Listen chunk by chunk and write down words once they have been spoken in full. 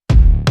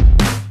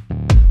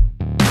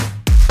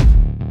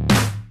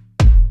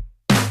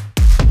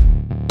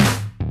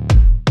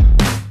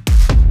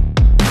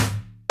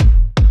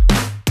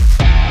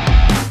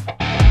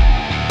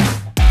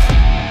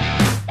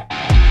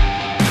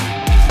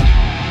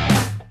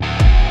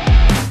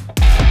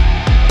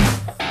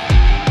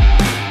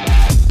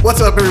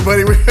What's up,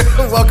 everybody?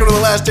 Welcome to the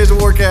Last Days of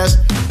Warcast.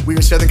 We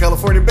are Southern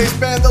California-based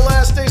band, The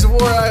Last Days of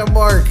War. I am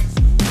Mark.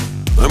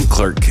 I'm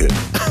Clark Kent.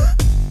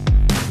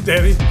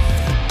 Danny.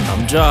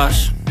 I'm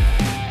Josh.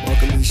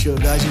 Welcome to the show,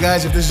 guys. You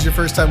guys, if this is your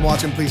first time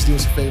watching, please do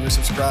us a favor.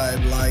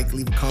 Subscribe, like,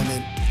 leave a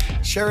comment.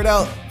 Share it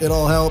out. It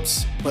all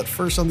helps. But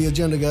first on the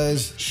agenda,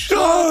 guys.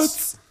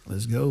 Shots!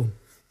 Let's go.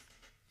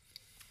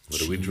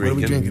 What are we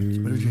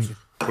drinking?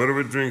 What are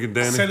we drinking,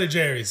 Danny? Senator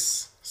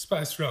Jerry's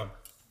Spice Rum.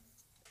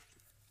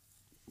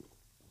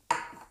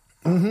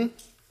 Mm-hmm.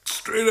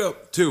 Straight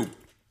up, too.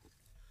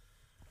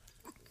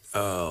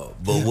 But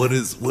what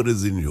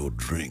is in your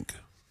drink?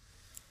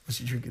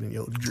 What's you drinking in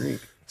your drink?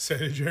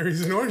 Senator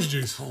Jerry's and orange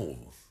juice. Oh.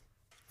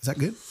 Is that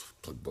good?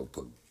 Plug.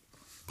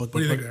 What do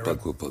you think, Aaron?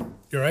 Plug.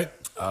 You all right?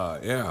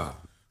 Yeah.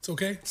 It's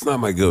okay? It's not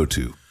my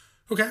go-to.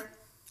 Okay.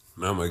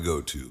 Not my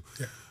go-to.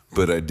 Yeah.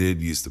 But I did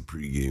used to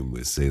pregame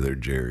with Sailor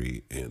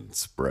Jerry and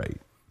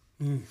Sprite.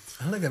 I don't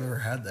think I've ever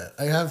had that.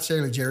 I have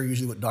Sailor Jerry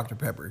usually with Dr.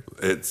 Pepper.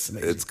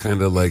 It's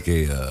kind of like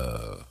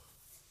a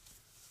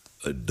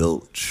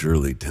adult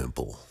Shirley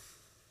Temple.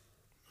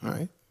 All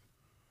right.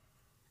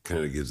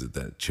 Kind of gives it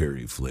that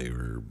cherry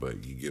flavor,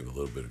 but you give a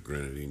little bit of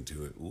grenadine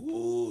to it.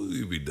 Ooh,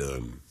 you'll be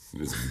done.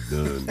 Just be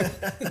done.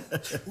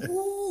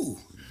 Ooh.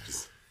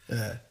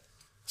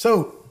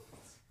 So,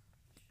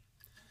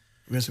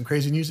 we got some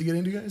crazy news to get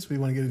into, guys. What do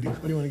you want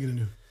to get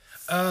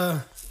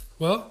into?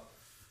 Well,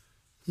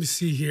 let me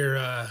see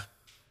here.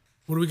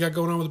 What do we got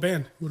going on with the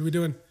band? What are we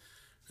doing?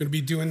 Going to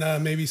be doing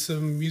maybe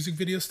some music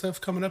video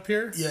stuff coming up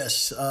here?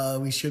 Yes,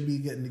 we should be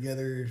getting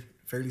together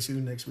fairly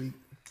soon next week.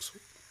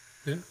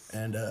 Yeah.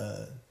 And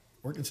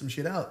working some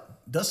shit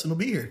out. Dustin will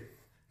be here.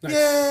 Nice.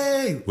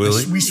 Yay!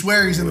 Willie? We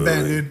swear he's in the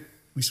band, dude.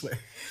 We swear.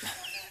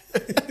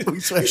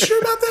 We swear. You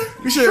sure about that?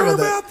 You sure about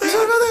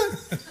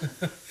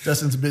that?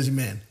 Dustin's a busy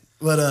man.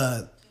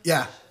 But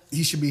yeah,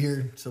 he should be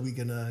here so we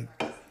can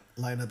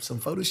line up some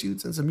photo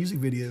shoots and some music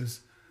videos.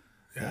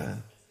 Yeah.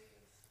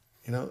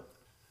 You know?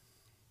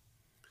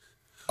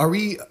 Are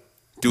we...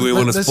 Do we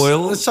want to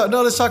spoil it?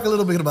 Let's talk a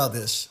little bit about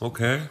this.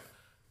 Okay.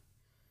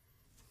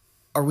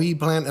 Are we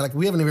planning... Like,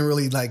 we haven't even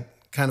really,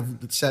 kind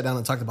of sat down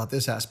and talked about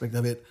this aspect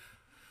of it.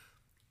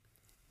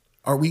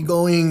 Are we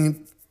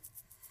going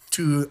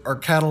to our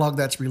catalog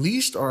that's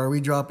released, or are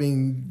we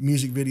dropping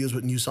music videos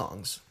with new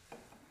songs?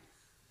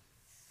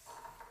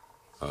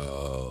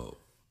 How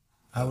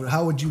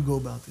would you go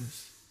about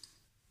this?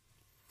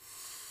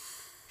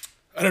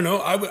 I don't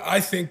know. I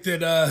think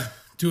that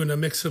doing a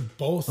mix of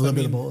both. A little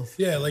bit of both.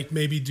 Yeah, like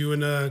maybe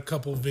doing a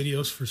couple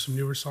videos for some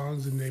newer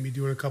songs and maybe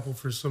doing a couple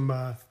for some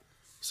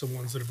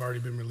ones that have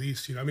already been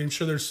released. You know, I mean,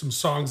 sure, there's some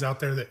songs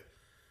out there that,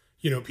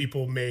 you know,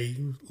 people may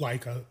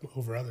like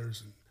over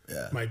others. And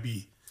Yeah. might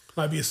be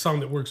a song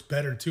that works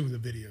better too with the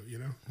video, you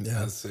know?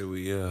 Yeah. I'd say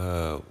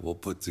we'll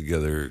put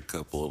together a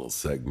couple little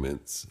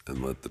segments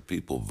and let the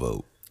people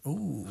vote.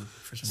 Ooh.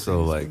 For some So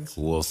crazy like things.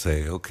 we'll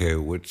say, okay,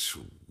 which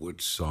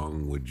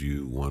song would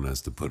you want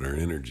us to put our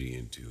energy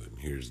into? And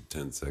here's a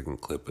 10-second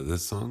clip of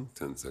this song,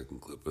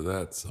 10-second clip of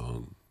that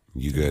song.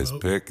 You guys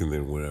pick, and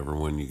then whatever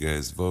one you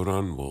guys vote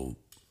on, we'll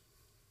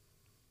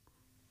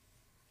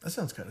That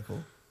sounds kind of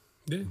cool.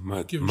 Yeah,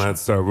 might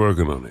start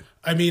working on it.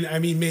 I mean,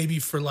 maybe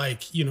for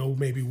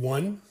maybe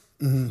one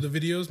of the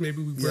videos,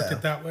 maybe we work Yeah.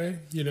 it that way,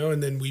 you know,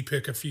 and then we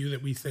pick a few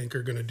that we think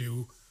are going to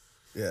do,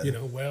 Yeah.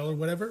 well or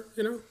whatever,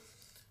 you know?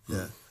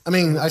 Yeah. I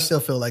mean, I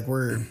still feel like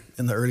we're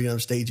in the early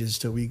enough stages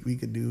till we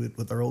could do it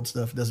with our old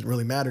stuff. It doesn't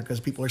really matter because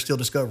people are still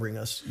discovering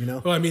us, you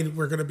know? Well, I mean,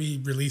 we're going to be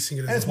releasing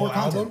it And as it's a whole more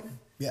content. album.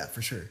 Yeah,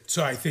 for sure.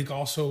 So I think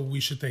also we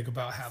should think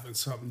about having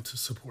something to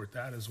support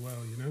that as well,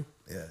 you know?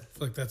 Yeah. I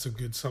feel like that's a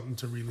good something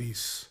to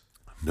release.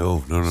 No.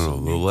 The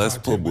less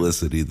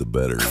publicity, the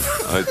better.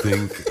 I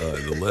think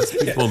the less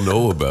people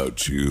know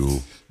about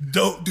you.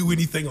 Don't do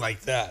anything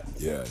like that.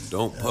 Yeah,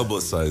 don't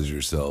publicize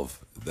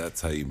yourself.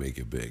 That's how you make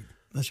it big.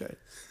 That's right.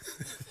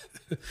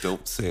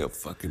 Don't say a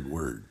fucking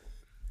word.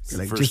 It's the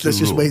Like, first let's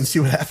two just wait and rules. see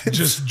what happens.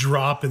 Just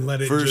drop and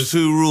let it First just...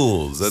 two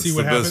rules. That's see the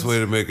what best happens. way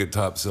to make a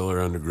top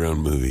seller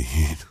underground movie.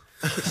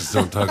 Just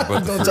don't talk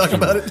about the Don't first talk two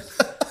about rules.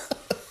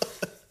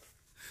 it.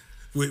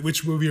 Wait,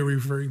 which movie are we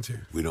referring to?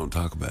 We don't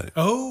talk about it.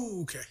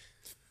 Oh, okay.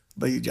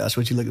 But you, Josh,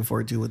 what you looking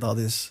forward to with all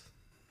this?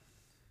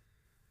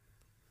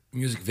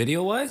 Music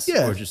video wise?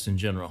 Yeah. Or just in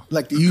general?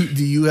 Like, do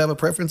you have a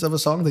preference of a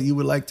song that you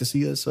would like to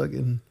see us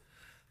fucking,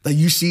 that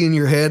you see in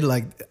your head?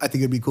 Like, I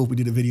think it'd be cool if we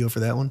did a video for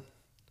that one.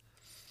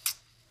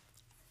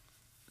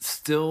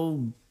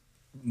 Still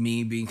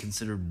me being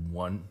considered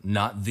one,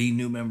 not the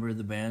new member of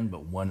the band,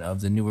 but one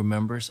of the newer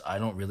members. I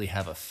don't really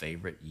have a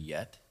favorite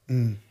yet.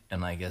 And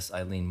I guess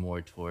I lean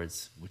more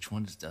towards which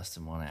one does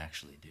Dustin want to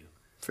actually do?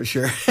 For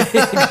sure.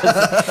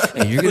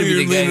 And you're going to You're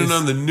be the leaning guy.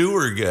 on the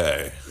newer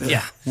guy.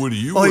 Yeah. What do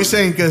you? Oh, you're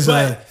saying because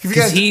if you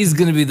Because guys, he's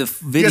going to be the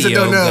you video guys that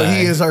don't know,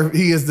 guy.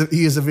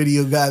 he is a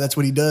video guy. That's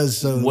what he does.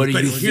 So What are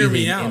But you hear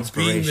me feeling out.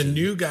 Being the inspiration?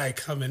 new guy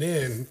coming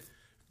in,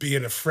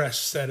 being a fresh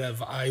set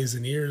of eyes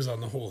and ears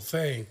on the whole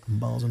thing,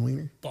 balls and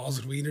wiener. balls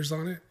and wieners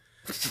on it.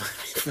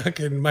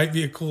 fucking might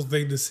be a cool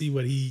thing to see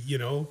what he,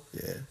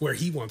 where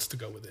he wants to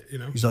go with it,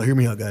 He's all, hear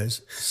me out,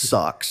 guys.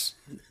 Socks.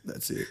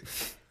 That's it.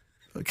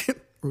 Okay.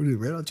 What did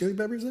Red Hot Chili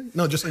Peppers say?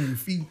 No, just on your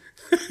feet.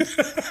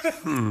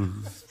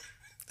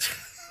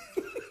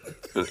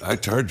 I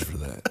charge for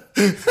that.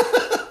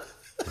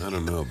 I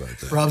don't know about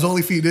that. Rob's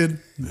Only Feet, dude.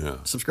 Yeah.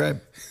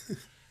 Subscribe.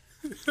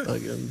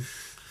 Again.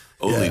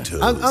 Only Yeah.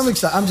 toes. I'm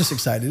excited. I'm just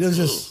excited. It was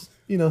just,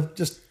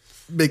 just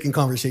making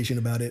conversation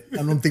about it. I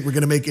don't think we're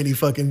gonna make any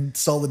fucking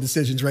solid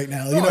decisions right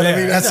now. You know what I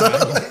mean? That's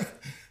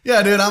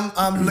yeah, dude.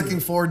 I'm looking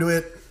forward to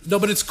it. No,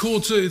 but it's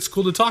cool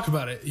to talk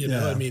about it. You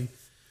know, Yeah. I mean,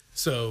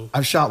 so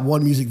I've shot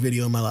one music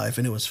video in my life,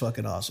 and it was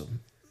fucking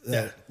awesome.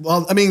 Yeah.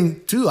 Well, I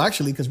mean, two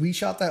actually, because we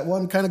shot that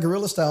one kind of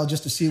guerrilla style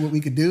just to see what we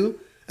could do,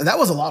 and that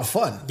was a lot of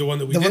fun. The one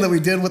that we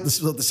did with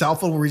the cell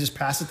phone, where we just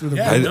passed it through the.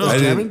 Yeah,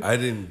 I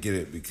didn't get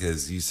it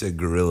because you said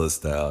gorilla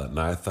style, and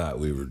I thought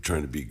we were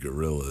trying to be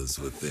gorillas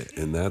with it,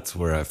 and that's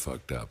where I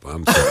fucked up.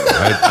 I'm sorry.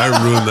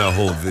 I ruined that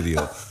whole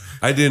video.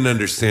 I didn't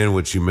understand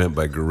what you meant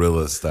by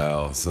gorilla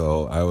style,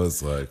 so I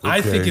was like, okay.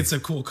 I think it's a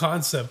cool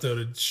concept though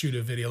to shoot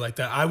a video like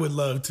that. I would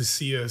love to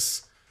see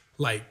us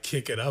like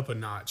kick it up a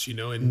notch,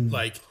 and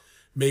like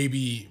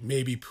maybe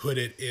put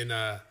it in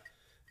a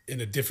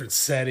different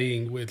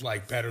setting with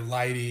like better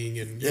lighting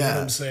and you know what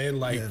I'm saying?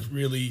 Like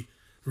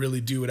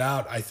really do it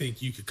out. I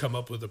think you could come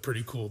up with a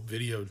pretty cool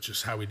video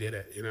just how we did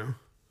it, Yeah.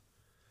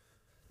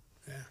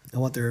 I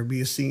want there to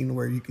be a scene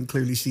where you can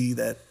clearly see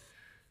that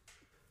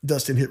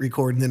Dustin hit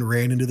record and then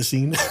ran into the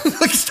scene.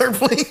 Like start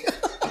playing.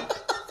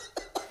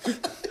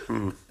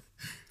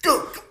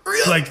 Go,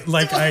 hurry up.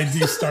 Like I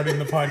do starting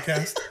the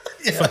podcast.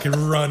 Fucking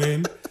run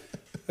in.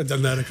 I've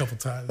done that a couple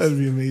times. That'd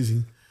be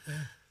amazing.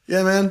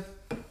 Yeah, man.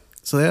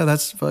 So yeah,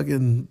 that's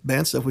fucking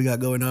band stuff we got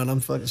going on. I'm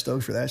fucking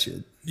stoked for that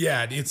shit.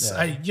 Yeah, it's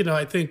I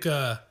think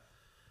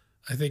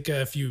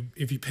if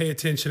you pay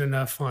attention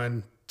enough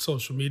on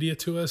social media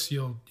to us,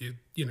 you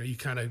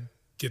kind of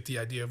get the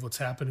idea of what's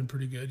happening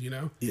pretty good,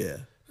 Yeah.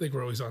 I think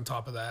we're always on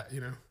top of that,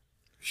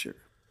 Sure.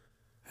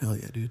 Hell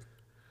yeah, dude.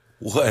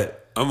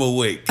 What? I'm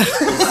awake.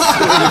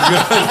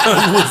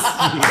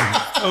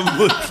 I'm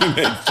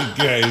looking at you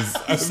guys.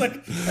 It's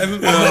like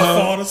I'm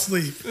falling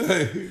asleep.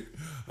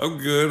 I'm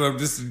good. I'm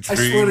just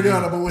intrigued. I swear to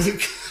God, I'm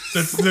awake.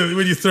 That's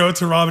when you throw it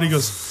to Rob and he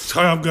goes,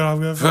 "Sorry, I'm good.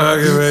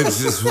 Okay, man,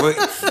 just wait.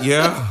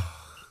 Yeah.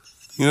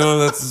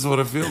 That's just what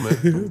I feel, man.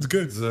 It's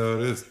good. So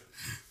it is.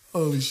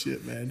 Holy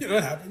shit, man.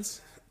 It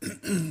happens.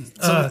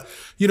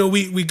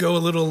 We go a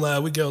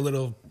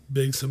little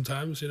big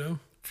sometimes, For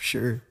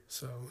sure.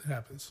 So it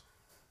happens.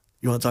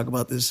 You want to talk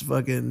about this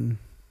fucking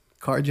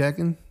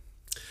carjacking?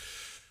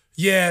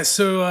 Yeah,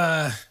 so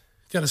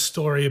got a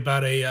story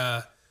about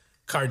a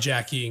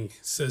carjacking.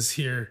 It says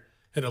here,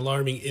 an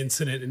alarming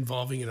incident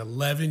involving an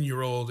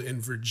 11-year-old in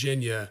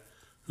Virginia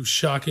who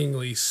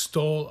shockingly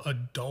stole a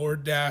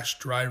DoorDash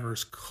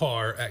driver's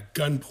car at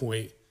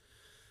gunpoint.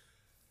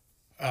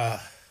 What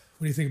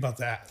do you think about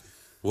that?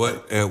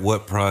 At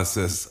what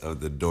process of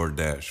the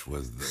DoorDash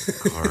was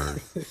the car?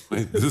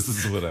 Wait, this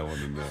is what I want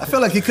to know. I feel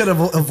like he could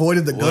have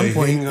avoided the Wait,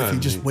 gunpoint hang if he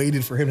on. just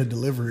waited for him to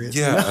deliver it.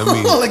 Yeah, I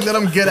mean, like let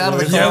him get out of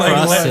the car. Yeah, like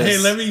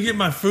Process. let me get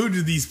my food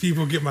to these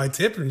people, get my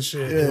tip and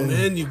shit, and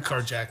then you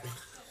carjack me.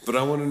 But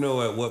I want to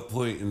know at what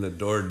point in the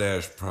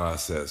DoorDash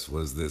process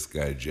was this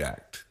guy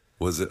jacked?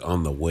 Was it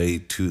on the way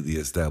to the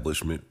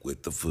establishment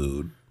with the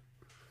food?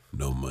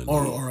 No money.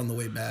 or on the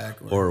way back.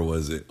 Or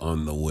was it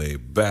on the way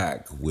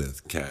back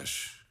with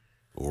cash?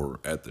 Or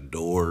at the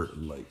door?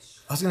 Like,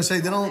 I was gonna say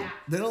they don't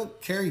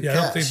carry Yeah, cash.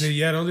 I don't think they.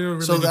 Yeah, I don't really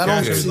do So I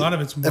cash. don't A lot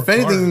of it's more. If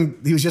anything,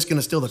 he was just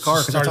gonna steal the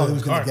car because that's all he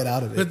was Starting gonna the get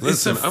out of it. But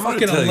Listen, it's a I'm gonna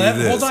fucking tell you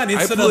 11. this. Hold on, it's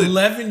I an put-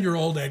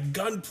 11-year-old at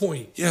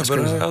gunpoint. yeah, but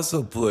I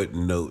also put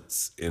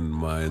notes in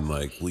mine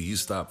like, will you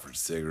stop for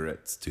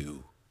cigarettes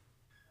too?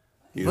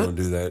 You What? don't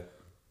do that?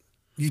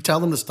 You tell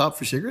them to stop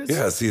for cigarettes?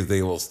 Yeah, see if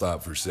they will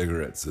stop for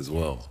cigarettes as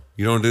well.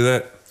 You don't do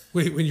that?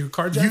 Wait, when you're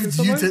carjacking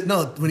somebody?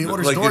 No, when he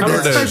orders Like DoorDash. How many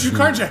DoorDash. times you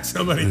carjack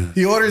somebody?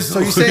 He orders. So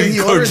he's saying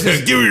he orders.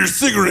 Give me your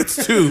cigarettes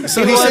too.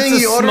 So He he's wants saying to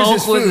he orders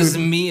his smoke with his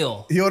food.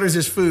 meal. He orders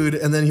his food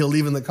and then he'll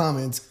leave in the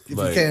comments if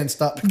Like- you can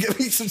stop and give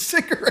me some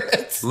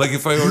cigarettes. Like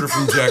if I order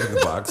from Jack in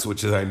the Box,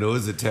 which I know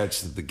is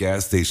attached to the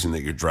gas station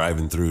that you're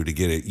driving through to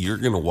get it, you're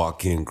gonna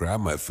walk in, grab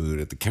my food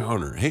at the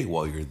counter. Hey,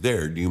 while you're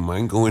there, do you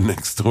mind going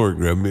next door and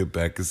grab me a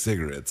pack of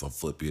cigarettes? I'll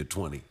flip you a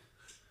 20.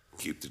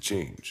 Keep the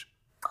change.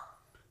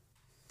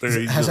 There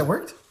you Has go. that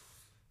worked?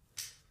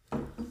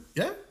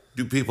 Yeah.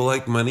 Do people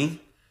like money?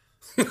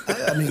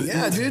 I mean,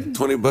 yeah, dude.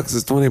 $20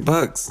 is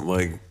 $20.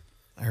 Like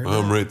I heard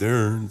I'm that. right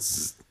there.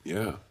 It's,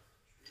 yeah.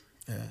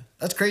 Yeah.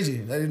 That's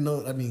crazy. I didn't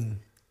know. I mean,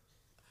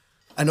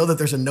 I know that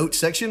there's a note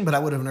section, but I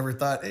would have never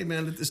thought, hey,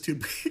 man, let this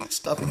dude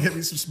stop and get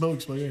me some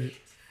smokes. Like,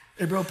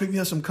 hey, bro, pick me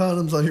up some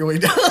condoms on your way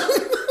down.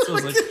 So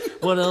it's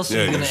like, what else are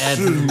Yeah, you you gonna add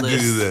to the shouldn't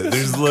list? do that.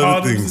 There's a lot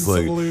of Condoms things and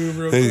like, some lube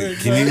real hey, quick,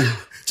 can you?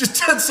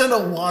 Just send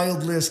a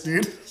wild list,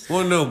 dude.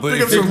 Well, no, but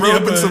Pick up if some you're,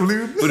 rope and some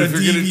lube. but a if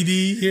you're gonna,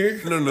 DVD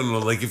here. no.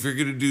 Like if you're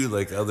gonna do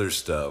like other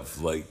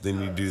stuff, like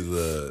then you do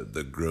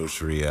the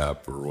grocery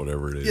app or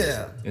whatever it is.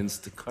 Yeah.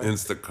 Instacart.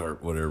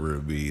 Instacart, whatever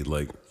it be.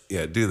 Like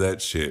Yeah, do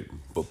that shit.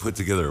 But put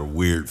together a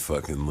weird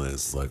fucking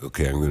list. Like,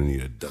 okay, I'm going to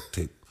need a duct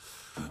tape.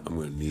 I'm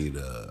going to need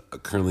a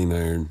curling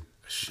iron.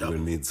 I'm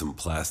going to need some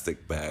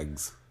plastic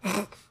bags.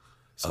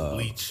 Some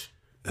bleach.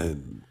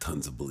 And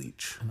tons of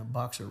bleach. And a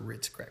box of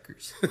Ritz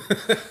crackers. You know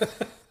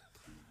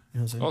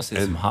what I'm saying? I'll say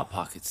some Hot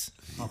Pockets.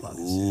 Hot Pockets.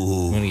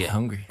 I'm going to get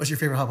hungry. What's your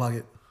favorite Hot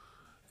Pocket?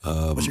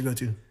 What's your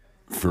go-to?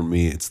 For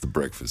me, it's the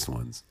breakfast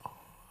ones.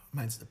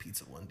 Mine's the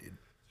pizza one, dude.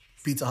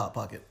 Pizza Hot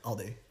Pocket all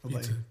day. What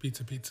about you?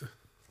 Pizza.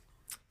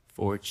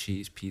 4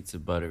 cheese pizza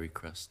buttery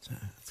crust.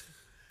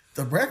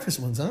 The breakfast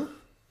ones, huh?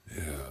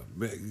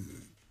 Yeah.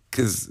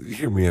 Because,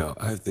 hear me out.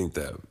 I think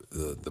that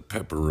the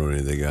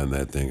pepperoni they got in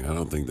that thing, I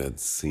don't think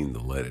that's seen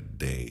the light of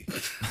day.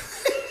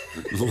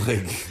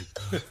 Like,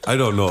 I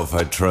don't know if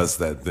I trust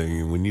that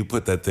thing. When you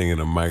put that thing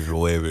in a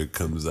microwave, it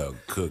comes out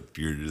cooked.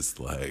 You're just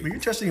like... But you're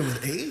trusting it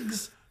with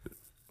eggs?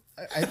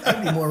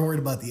 I'd be more worried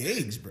about the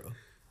eggs, bro.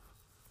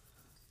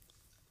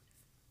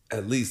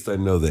 At least I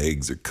know the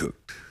eggs are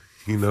cooked.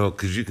 You know,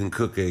 because you can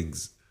cook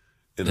eggs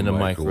in a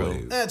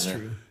microwave. That's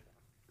true.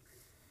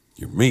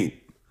 Your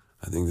meat,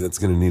 I think that's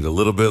going to need a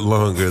little bit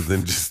longer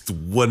than just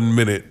 1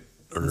 minute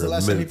or When's the a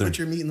last time you minute. put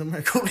your meat in the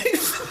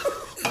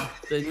microwave?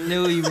 I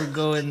knew you were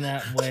going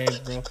that way,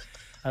 bro.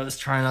 I was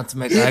trying not to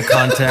make eye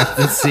contact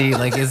and see,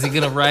 like, is he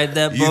going to ride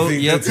that You boat?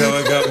 think that's how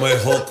I got my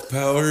Hulk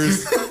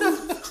powers?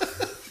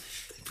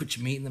 Put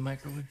your meat in the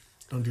microwave?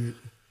 Don't do it.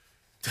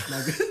 It's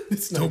not good.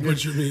 It's not Don't good.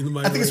 put your meat in the I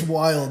microwave. think it's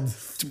wild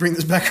to bring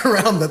this back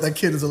around that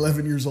kid is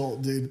 11 years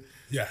old, dude.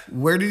 Yeah.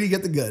 Where did he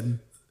get the gun?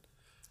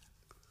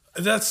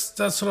 That's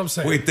what I'm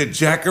saying. Wait, the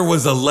jacker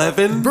was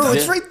 11? Bro,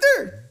 it's right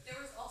there. There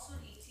was also an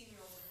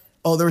 18-year-old with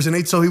him. Oh, there was an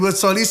 8. So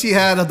at least he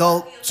had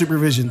adult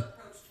supervision.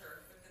 Approached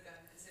her with the gun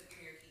and said, "Give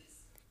me your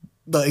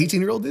keys." The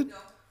 18-year-old did?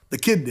 The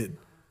kid did.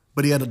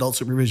 But he had adult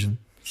supervision.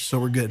 So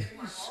we're good.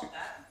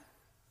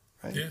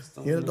 Right? Yeah.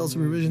 He had adult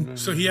supervision.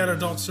 So he had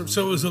adult so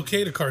it was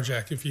okay to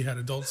carjack if he had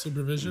adult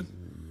supervision.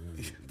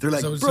 They're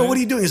like, So it's bro, what like- are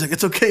you doing? He's like,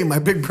 it's okay. My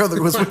big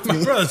brother was with My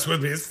me. brother's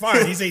with me. It's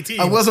fine. He's 18.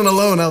 I wasn't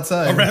alone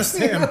outside. Arrest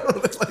him.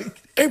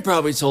 They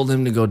probably told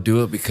him to go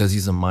do it because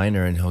he's a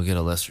minor and he'll get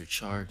a lesser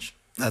charge.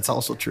 That's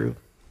also true.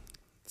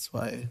 That's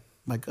why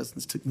my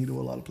cousins took me to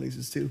a lot of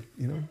places too,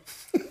 you know?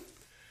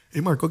 Hey,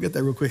 Mark, go get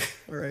that real quick.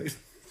 All right.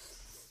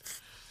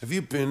 Have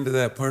you been to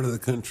that part of the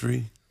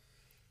country?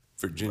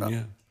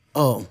 Virginia?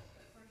 Oh,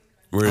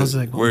 Where, I was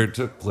like, where it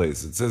took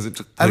place. It says it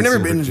took place I've never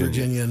in been to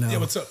Virginia. No. Yeah,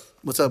 what's up?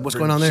 What's up? What's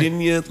going on there?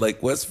 Virginia,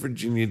 like West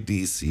Virginia,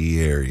 D.C.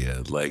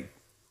 area, like,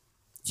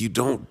 you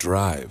don't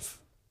drive.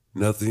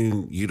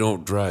 Nothing, you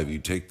don't drive. You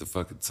take the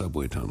fucking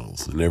subway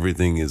tunnels, and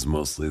everything is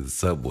mostly the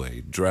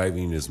subway.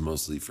 Driving is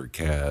mostly for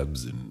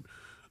cabs and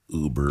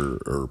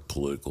Uber or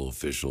political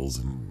officials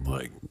and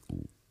like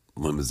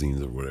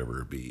limousines or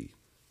whatever it be.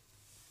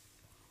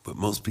 But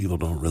most people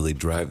don't really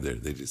drive there.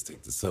 They just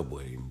take the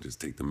subway and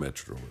just take the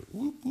metro.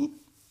 Whoop, whoop.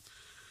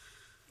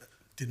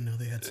 Didn't know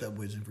they had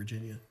subways in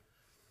Virginia.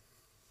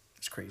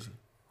 It's crazy.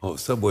 Oh,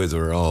 subways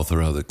are all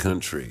throughout the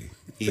country.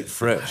 Eat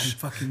fresh. I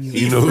fucking knew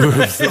You it. know what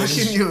I'm I saying?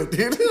 fucking knew it,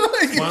 dude.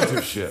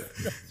 Sponsorship.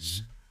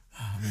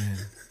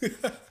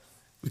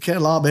 We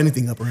can't lob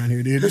anything up around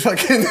here, dude.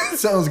 Fucking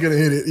someone's gonna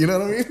hit it. You know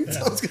what I mean?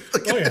 Someone's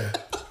gonna Oh yeah.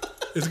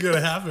 It's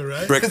gonna happen,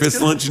 right? Breakfast,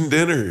 lunch, and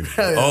dinner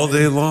all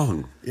day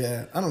long.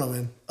 Yeah, I don't know,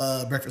 man.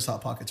 Breakfast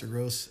Hot Pockets are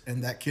gross.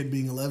 And that kid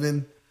being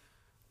 11,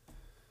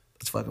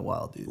 that's fucking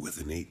wild, dude.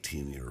 With an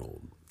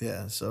 18-year-old.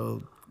 Yeah,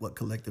 so what,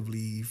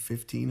 collectively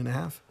 15 and a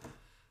half?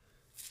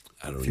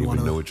 I don't you even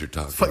wanna know what you're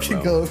talking Fucking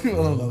about. go. I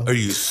don't know. Are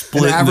you An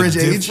splitting average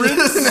the age?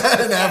 difference?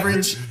 An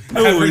average.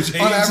 Average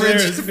age On there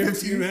average, is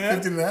 15 and a half.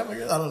 15 and a half, I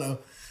guess. I don't know.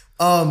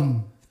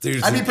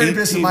 There's I'd be an pretty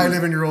pissed if 18 my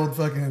 11-year-old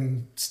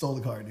fucking stole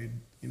the car, dude.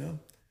 You know?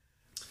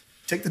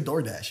 Take the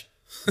DoorDash.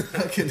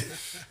 Fucking,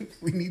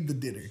 we need the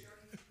dinner.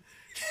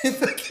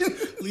 Fucking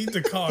Leave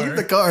the car. leave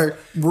the car.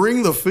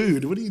 Bring the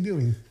food. What are you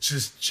doing?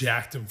 Just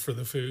jacked him for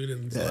the food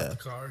and Yeah. left the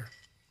car.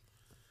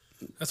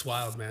 That's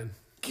wild, man.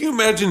 Can you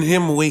imagine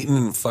him waiting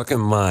in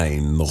fucking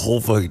line the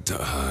whole fucking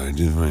time?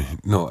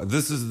 No,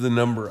 this is the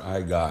number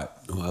I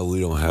got. Well, we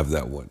don't have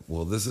that one.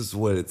 Well, this is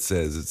what it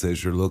says. It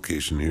says your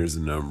location. Here's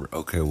the number.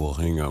 Okay, well,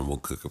 hang on. We'll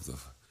cook up the...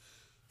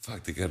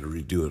 Fuck, they got to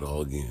redo it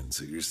all again.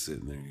 So you're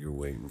sitting there. You're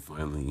waiting.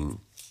 Finally, you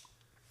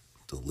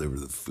deliver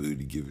the food.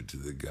 You give it to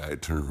the guy.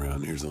 Turn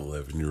around. Here's an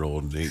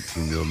 11-year-old and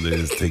 18-year-old. They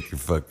just take your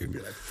fucking...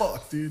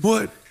 Fuck, dude.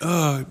 What?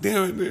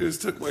 Damn it. They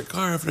just took my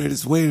car after I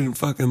just waited in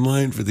fucking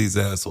line for these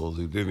assholes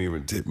who didn't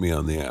even tip me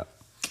on the app.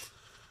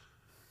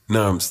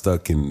 Now I'm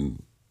stuck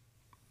in...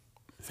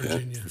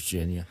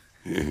 Virginia.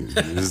 and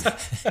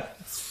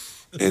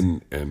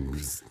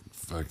just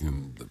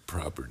fucking the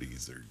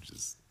properties are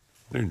just...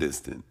 They're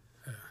distant.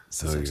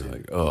 So you're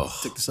like, oh,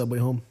 Take the subway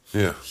home.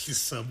 yeah. He's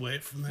Subway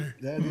from there.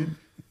 Yeah, dude.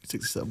 You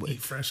took the subway.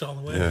 Eat fresh all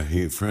the way. Yeah,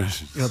 he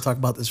fresh. You gotta talk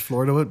about this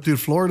Florida. Dude,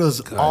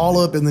 Florida's all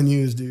up in the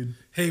news, dude.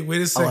 Hey, wait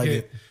a I second. like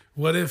it.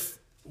 What if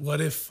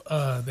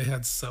they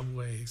had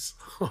subways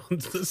on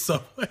the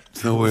subway?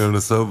 Subway on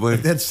the subway.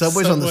 They had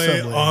subways on the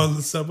subway. On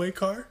the subway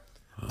car?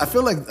 I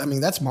feel like, I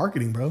mean, that's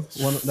marketing, bro.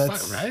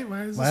 That's right.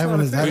 Why is this haven't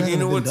not a that thing? You hasn't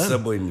know been what done?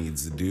 Subway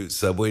needs to do?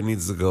 Subway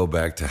needs to go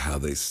back to how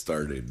they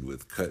started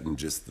with cutting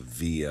just the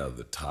V out of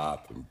the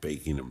top and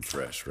baking them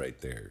fresh right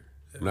there.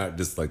 Not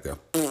just like the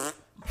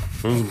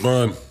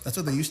bun. That's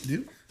what they used to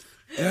do.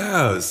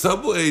 Yeah,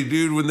 Subway,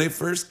 dude, when they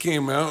first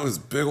came out, it was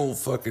big old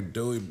fucking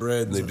doughy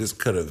bread and they just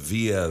cut a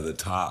V out of the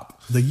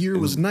top. The year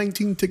was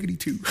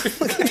 1992.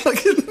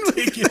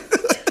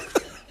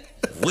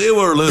 We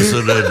were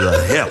listening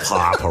to hip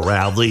hop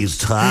around these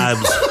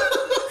times.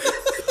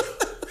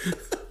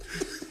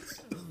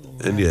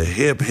 And you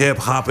hip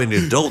hop and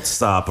you don't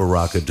stop a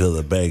rockin' to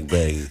the bang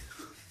bang.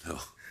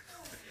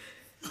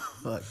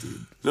 Fuck,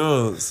 dude.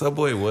 No,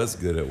 Subway was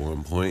good at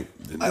one point.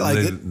 And I like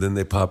then it. Then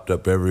they popped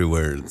up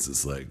everywhere and it's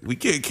just like, we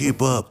can't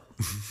keep up.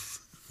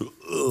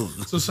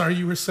 So sorry,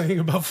 you were saying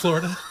about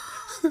Florida.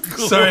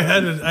 Sorry,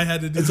 I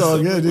had to do. It's all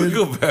something. good, We dude.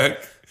 go back.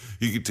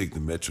 You can take the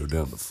metro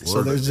down to So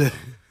Florida. there's a,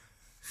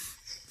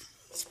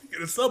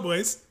 Speaking of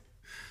subways,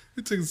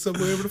 we took the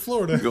subway over to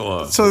Florida. Go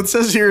on. so it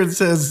says here,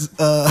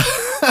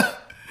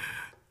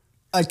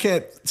 I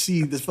can't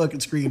see this fucking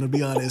screen, to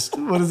be honest.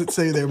 What does it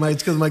say there?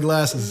 It's because of my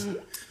glasses.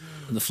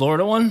 The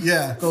Florida one?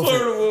 Yeah, go for it.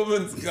 Florida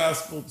woman's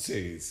gospel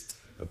chase.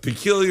 A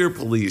peculiar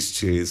police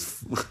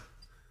chase.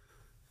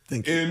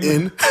 Thank you.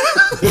 In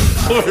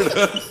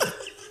Florida.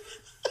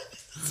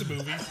 It's a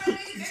movie.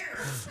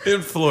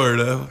 In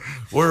Florida,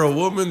 where a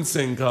woman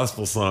sang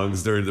gospel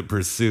songs during the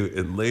pursuit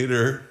and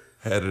later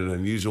had an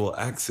unusual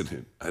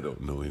accident. I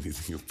don't know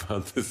anything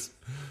about this.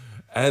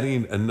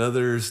 Adding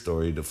another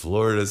story to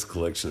Florida's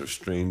collection of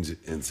strange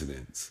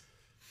incidents.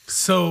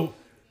 So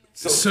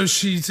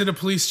she's in a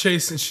police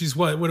chase and she's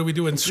what? What are we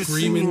doing? Just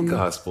Screaming singing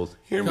gospels.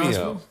 Hear me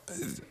gospel? out.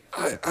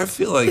 I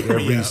feel like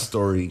every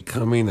story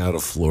coming out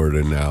of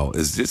Florida now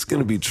is just going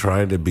to be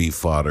trying to be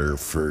fodder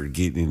for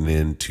getting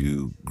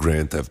into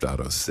Grand Theft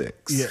Auto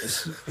 6.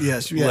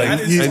 Yes, yeah. Like, That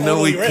is I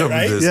know we totally right, covered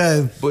right? this,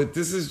 Yeah. but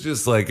this is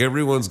just like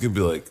everyone's going to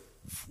be like,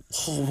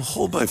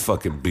 hold my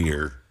fucking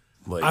beer.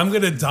 Like, I'm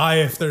gonna die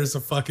if there's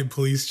a fucking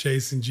police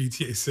chase in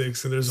GTA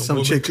 6 and there's a Some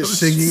woman chick just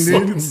comes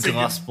singing, dude. fucking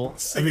Gospel.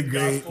 singing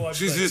great. gospel.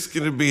 she's just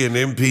going to be an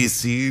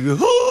NPC.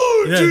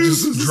 Oh, Yeah,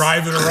 Jesus. just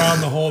driving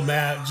around the whole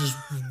map, just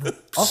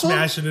Also,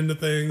 smashing into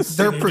things.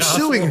 They're singing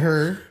pursuing gospel.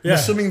 her. Yeah. I'm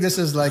assuming this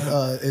is like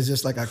is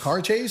this like a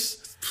car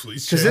chase?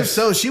 Police Because if chase.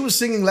 so, she was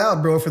singing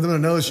loud, bro, for them to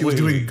know she was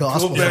doing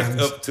gospel Go back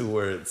songs. up to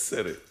where it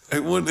said it. I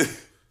wonder.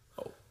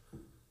 Oh,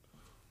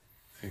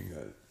 hang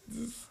on.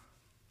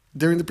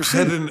 During the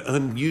Had pursuit. an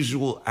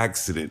unusual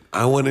accident.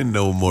 I want to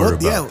know more What?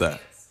 about Yeah.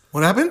 that.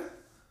 What happened?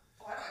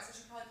 Oh, I don't know. I said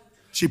she probably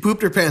pooped her She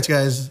pooped her pants,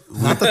 guys.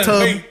 Not the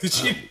tub. Wait, did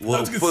she? well, I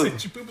was gonna but- say,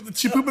 she pooped in the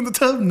She tub. pooped in the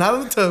tub, not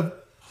in the tub.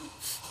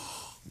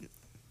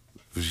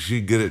 Was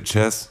she good at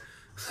chess?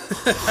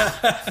 I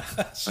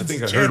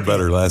think I heard about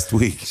her last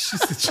week. She's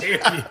the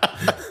champion.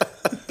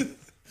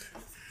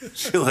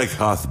 She like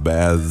hot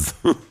baths.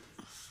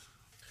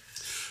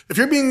 If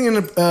you're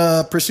being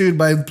pursued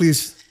by the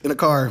police in a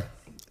car,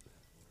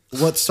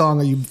 what song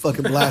are you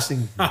fucking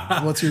blasting?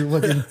 What's your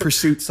fucking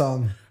pursuit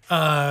song?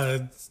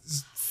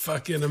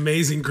 Fucking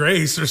Amazing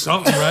Grace or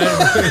something,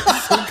 right?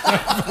 Some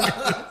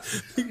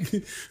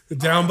kind of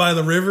Down by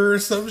the river or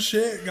some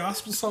shit,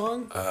 gospel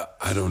song.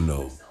 I don't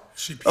know.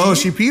 She peed. Oh,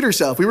 she peed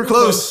herself. We were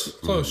close.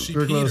 Close. She We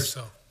were peed close.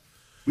 herself.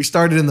 We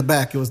started in the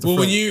back. It was the Well,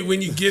 front.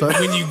 when you get the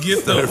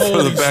Started from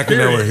Holy the back and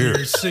now Spirit, we're here.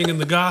 you're singing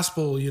the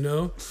gospel. You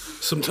know,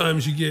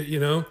 sometimes you get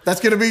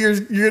That's gonna be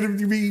you're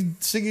gonna be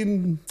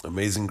singing.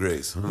 Amazing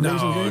Grace. Huh?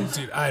 no,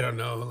 dude. I don't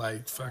know,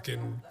 like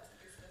fucking.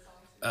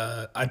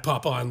 I'd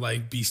pop on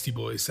like Beastie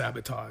Boys,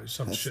 Sabotage,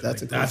 some shit.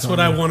 that's a Like, cool that's song, what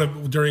I yeah. want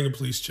to during a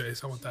police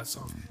chase. I want that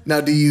song.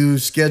 Now, do you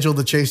schedule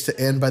the chase to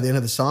end by the end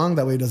of the song?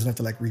 That way, it doesn't have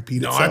to like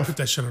repeat No, itself. I put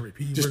that shit on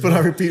repeat. Just We're put on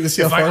going- repeat to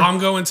see how If far. I'm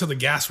going till the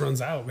gas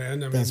runs out, man.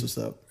 I mean, That's what's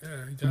up. yeah, you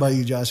What got about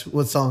you, Josh?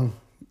 What song?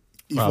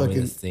 You Probably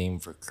fucking. the theme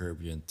for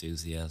Curb Your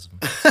Enthusiasm.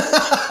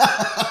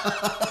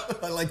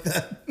 I like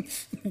that.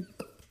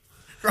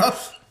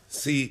 Rough.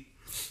 See,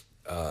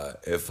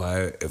 if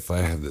I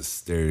have the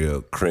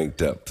stereo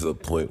cranked up to the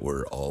point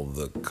where all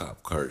the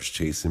cop cars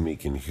chasing me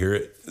can hear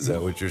it, is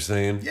that what you're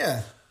saying?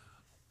 Yeah.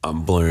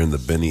 I'm blaring the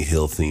Benny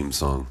Hill theme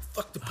song.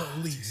 fuck the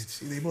police.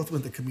 See, they both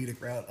went the comedic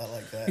route. I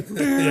like that.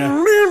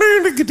 Yeah,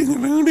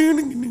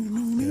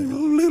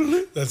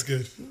 that's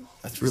good.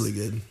 That's really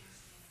good.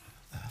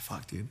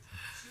 Fuck, dude.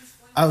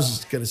 I was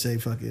just gonna say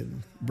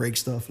fucking break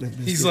stuff.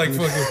 He's like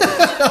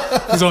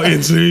fucking. He's all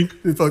in sync.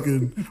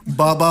 fucking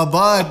bye bye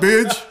bye,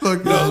 bitch.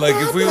 Fuck No, like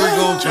if we were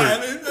going for,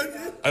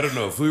 I don't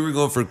know, if we were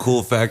going for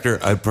cool factor,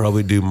 I'd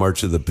probably do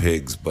March of the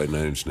Pigs by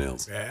Nine Inch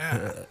Nails.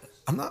 Yeah,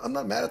 I'm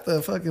not mad at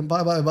the fucking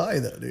bye bye bye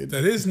though, dude.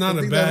 that is not I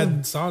a think that bad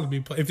would- song to be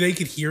played. If they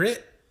could hear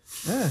it,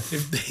 Yeah.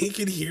 if they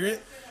could hear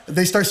it If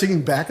they start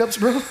singing backups,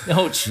 bro.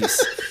 Oh, jeez.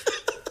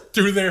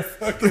 through their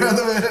fucking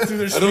through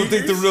their I don't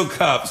think the speakers. real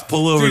cops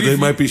pull over. Dude, They if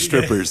might you- be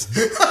strippers.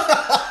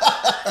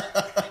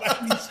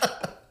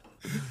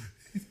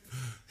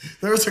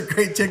 There was a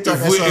great TikTok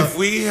I If we, saw. if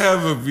we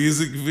have a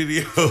music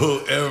video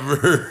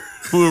ever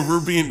where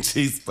we're being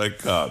chased by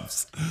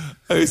cops,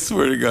 I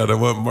swear to God, I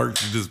want Mark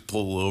to just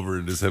pull over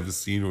and just have a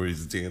scene where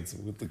he's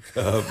dancing with the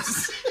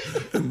cops,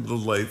 and the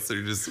lights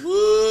are just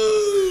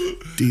woo.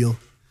 Deal.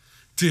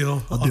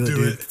 I'll do do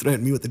dude. it.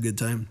 Threaten me with a good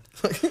time.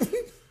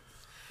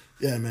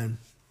 Yeah, man.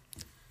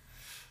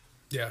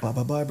 Yeah.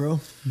 Bye, bro.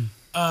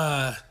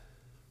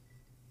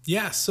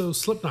 Yeah. So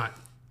Slipknot.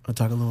 I'll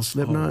talk a little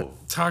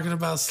Slipknot. Talking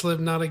about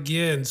Slipknot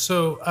again.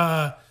 So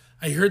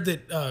I heard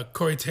that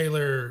Corey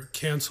Taylor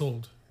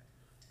canceled.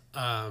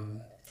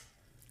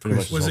 Pretty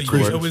much Was his it? whole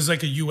tour. It was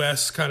like a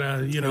U.S. kind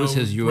of was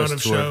his US run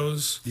of tour.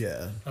 shows.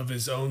 Yeah. Of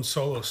his own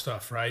solo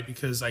stuff, right?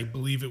 Because I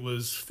believe it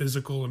was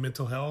physical and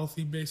mental health.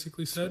 He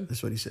basically said.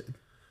 That's what he said.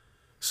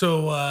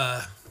 So,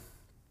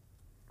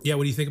 yeah,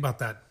 what do you think about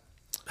that?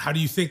 How do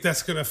you think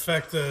that's going to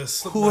affect the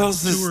Slipknot Who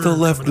else is tour still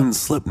left coming in up?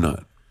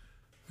 Slipknot?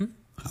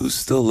 Who's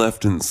still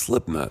left in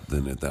Slipknot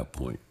then at that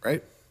point?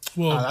 Right?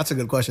 Well, That's a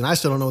good question. I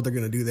still don't know what they're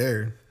going to do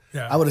there.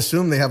 Yeah. I would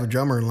assume they have a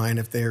drummer in line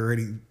if they're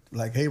already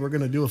like, hey, we're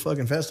going to do a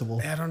fucking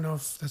festival. I don't know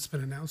if that's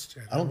been announced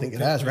yet. I don't think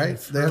it has, right?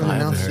 They They haven't I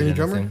haven't announced heard any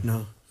drummer? anything.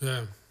 No.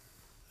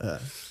 Yeah.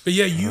 But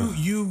yeah,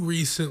 you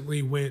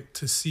recently went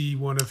to see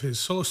one of his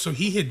solos. So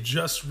he had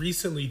just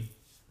recently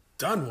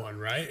done one,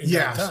 right? And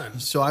got done.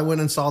 So I went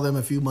and saw them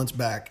a few months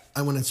back.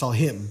 I went and saw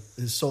him,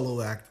 his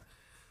solo act.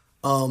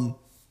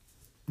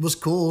 It was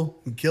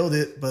cool. He killed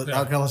it. But Yeah.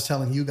 like I was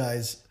telling you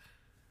guys,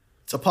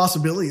 it's a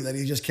possibility that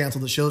he just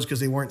canceled the shows because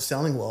they weren't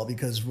selling well.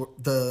 Because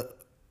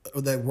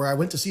where I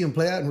went to see him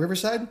play at in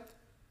Riverside,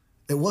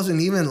 it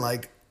wasn't even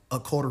like a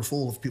quarter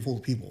full of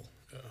people.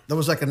 Yeah. There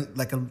was like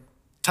a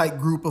tight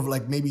group of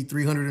like maybe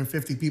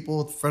 350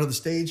 people at the front of the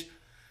stage,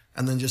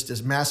 and then just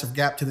this massive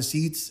gap to the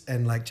seats,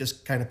 and like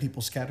just kind of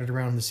people scattered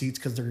around in the seats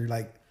because they're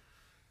like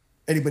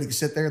anybody can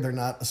sit there. They're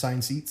not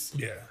assigned seats.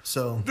 Yeah.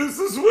 So This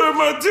is where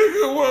my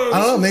ticket was.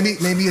 I don't know.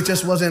 Maybe it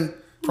just wasn't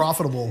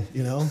profitable.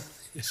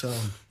 So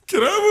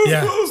Can I move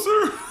Yeah.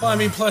 closer? Well, I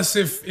mean, plus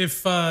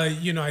if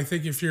I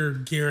think if you're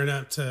gearing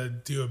up to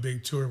do a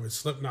big tour with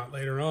Slipknot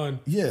later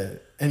on, yeah,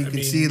 and you can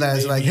mean, see that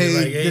as like, maybe hey,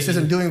 like, this hey,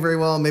 isn't doing very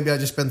well. Maybe I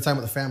just spend time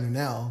with the family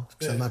now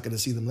because I'm not going to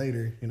see them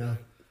later. I don't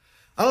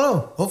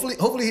know.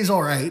 Hopefully he's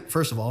all right.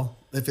 First of all,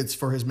 if it's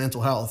for his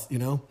mental health,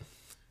 people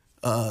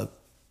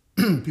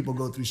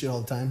go through shit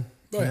all the time.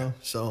 Right.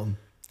 So,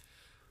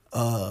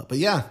 but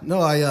yeah,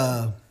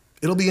 no,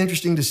 it'll be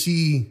interesting to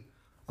see.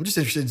 I'm just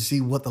interested to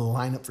see what the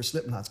lineup for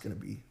Slipknot's going to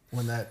be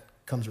when that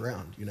comes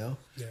around. Yeah.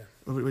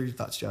 What are your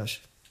thoughts,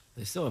 Josh?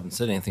 They still haven't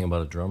said anything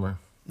about a drummer.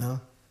 No,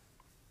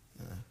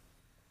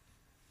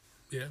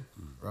 Yeah.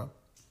 Rob.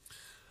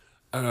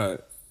 I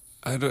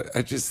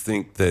just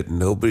think that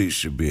nobody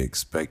should be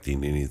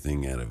expecting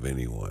anything out of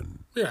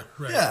anyone. Yeah.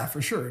 Right. Yeah,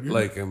 for sure. Dude.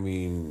 Like, I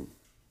mean,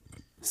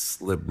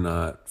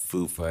 Slipknot,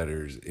 Foo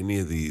Fighters, any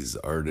of these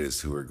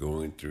artists who are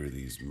going through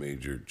these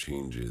major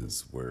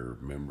changes where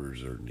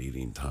members are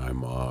needing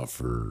time off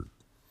or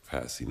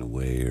passing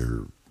away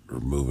or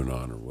moving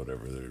on or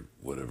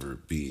whatever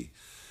it be,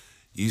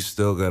 you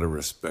still got to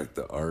respect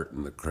the art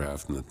and the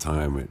craft and the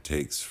time it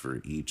takes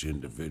for each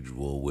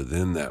individual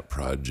within that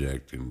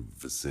project and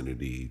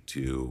vicinity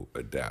to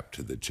adapt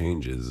to the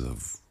changes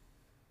of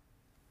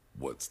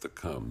what's to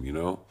come,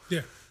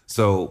 Yeah.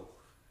 So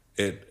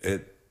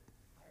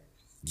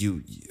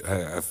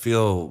I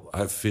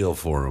feel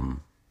for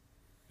them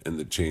and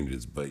the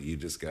changes, but you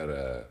just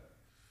gotta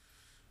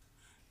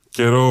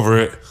get over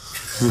it.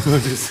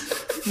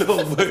 Get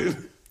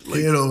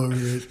over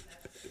it.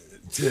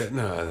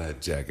 No,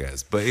 that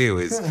jackass. But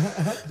anyways,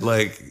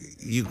 like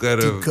you Deep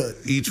gotta cut.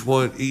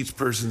 each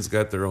person's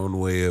got their own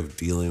way of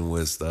dealing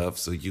with stuff,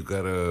 so you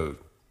gotta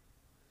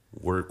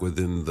work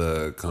within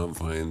the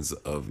confines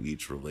of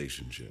each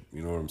relationship.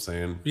 You know what I'm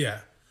saying? Yeah.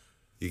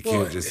 You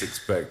can't Well, just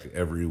expect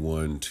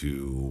everyone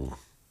to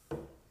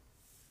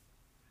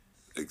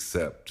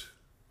accept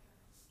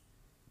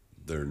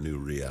their new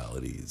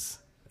realities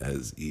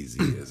as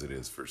easy as it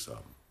is for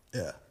some.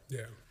 Yeah.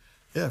 Yeah.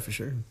 Yeah, for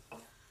sure.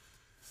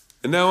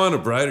 And now on a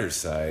brighter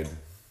side,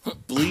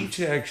 bleach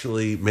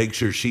actually makes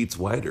your sheets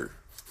whiter.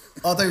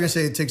 Oh, I thought you were gonna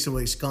say it takes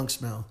away skunk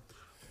smell.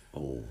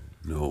 Oh,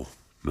 no.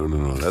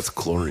 No. That's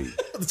chlorine.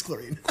 That's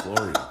chlorine.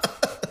 Chlorine.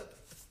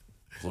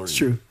 It's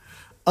true.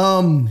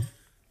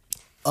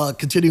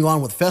 Continuing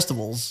on with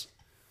festivals,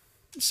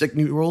 Sick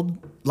New World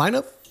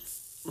lineup.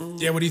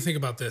 Yeah. What do you think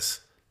about this?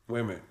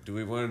 Wait a minute. Do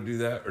we want to do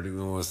that or do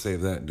we want to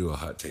save that and do a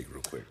hot take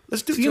real quick?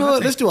 Let's do. do You a know hot what?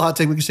 take. Let's do a hot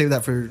take. We can save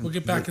that for. We'll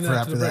get back in for that after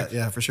after the that. break.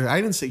 Yeah, for sure. I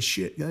didn't say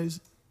shit, guys.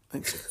 I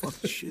didn't say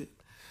fucking shit.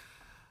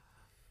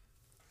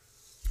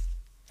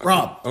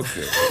 Rob.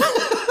 Okay.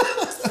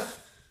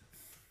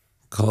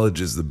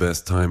 College is the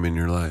best time in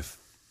your life.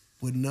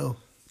 Wouldn't know.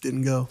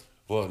 Didn't go.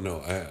 Well,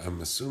 no, I'm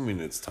assuming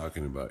it's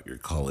talking about your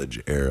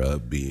college era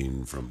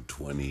being from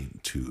 20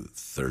 to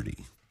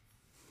 30.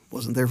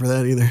 Wasn't there for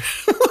that either.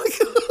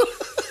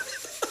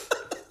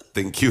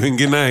 Thank you and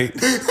good night.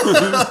 If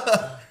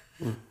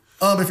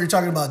you're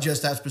talking about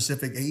just that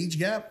specific age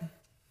gap,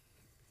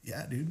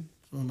 yeah, dude.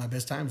 Some of my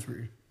best times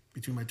were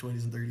between my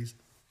 20s and 30s.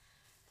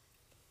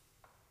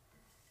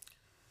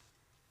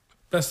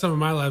 Best time of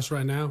my life's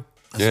right now.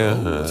 Yeah.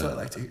 That's what I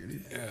like to hear,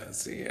 dude. Yeah,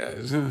 see,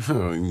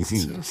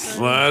 yeah.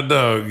 Sly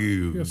dog,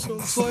 you.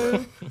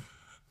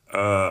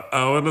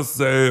 I want to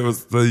say it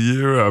was the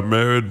year I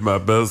married my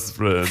best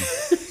friend.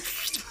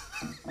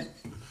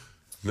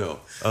 No.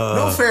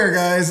 No fair,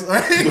 guys.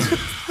 I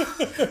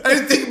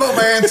didn't think about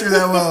my answer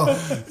that well.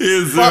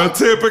 Is there a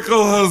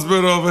typical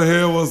husband over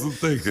here wasn't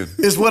thinking?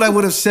 It's what I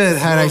would have said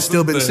had I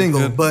still been Wasn't single.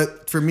 thinking.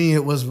 But for me,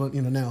 it was what,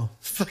 now.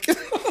 Fucking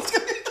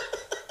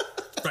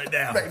Right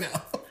now. right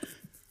now.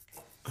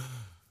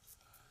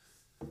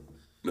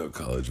 No,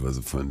 college was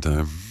a fun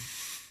time.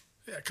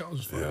 Yeah, college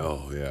was fun. Yeah,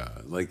 oh yeah,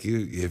 like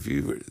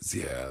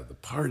the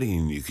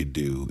partying you could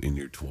do in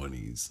your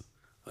 20s,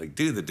 like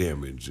do the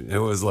damage. It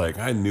was like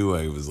I knew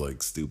I was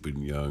like stupid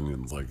and young,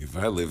 and it's like if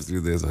I lived through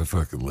this, I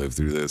fucking lived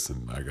through this,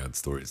 and I got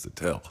stories to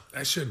tell.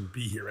 I shouldn't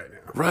be here right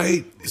now.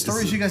 Right? The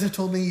stories you guys have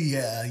told me,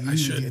 yeah, I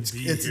shouldn't it's be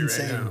it's here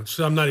insane. right now.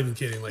 So I'm not even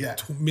kidding. Like Yeah.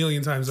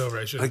 2,000,000 times over,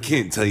 I shouldn't. I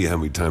can't tell you how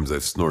many times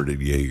I've snorted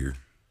Jaeger.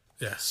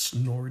 Yes.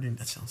 Snorting,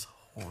 that sounds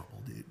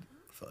horrible, dude.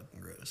 Fucking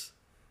gross.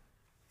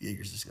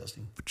 Jaeger's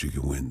disgusting. But you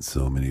can win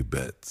so many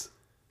bets.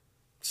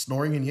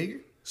 Snoring in Jaeger?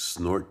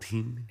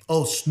 Snorting?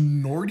 Oh,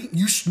 snorting?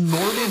 You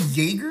snorted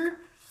Jaeger?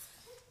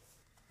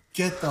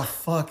 Get the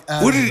fuck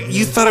out What of did here.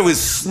 you thought I was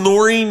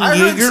snoring I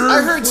Jaeger?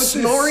 heard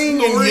snoring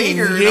in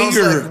Jaeger. And I was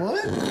Jaeger. like,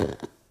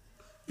 what?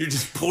 You're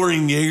just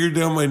pouring Jaeger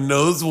down my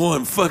nose while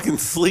I'm fucking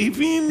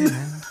sleeping?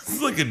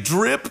 It's like a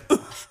drip.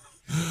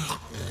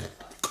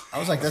 I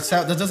was like, that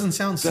doesn't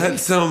sound That safe.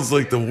 sounds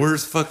like the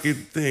worst fucking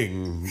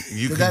thing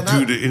you could that do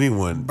not to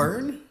anyone.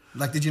 Burn?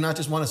 Like, did you not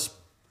just want to...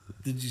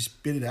 Did you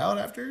spit it out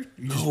after?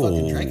 You just No.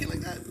 fucking drank it like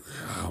that?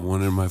 I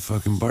wanted my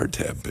fucking bar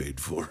tab paid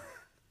for.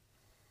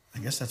 I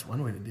guess that's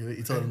one way to do it.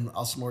 You told him,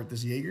 I'll snort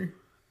this Jaeger?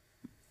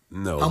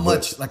 No. How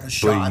much? Like a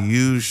shot? But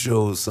you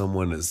show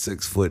someone a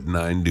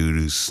 6'9" dude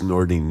who's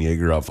snorting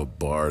Jaeger off a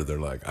bar, they're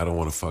like, I don't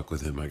want to fuck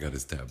with him. I got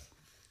his tab.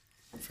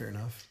 Fair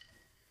enough.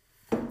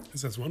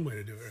 Because that's one way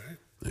to do it, right?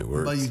 It What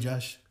about works. you,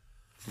 Josh?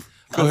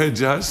 Go ahead,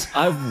 Josh.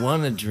 I've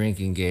won a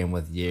drinking game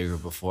with Jaeger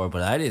before,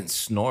 but I didn't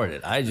snort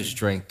it. I just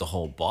drank the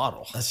whole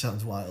bottle. That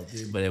sounds wild,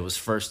 dude. But it was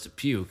first to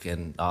puke,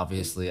 and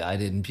obviously I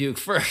didn't puke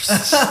first.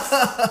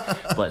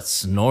 But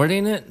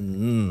snorting it,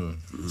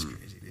 That's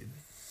crazy, dude.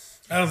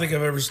 I don't think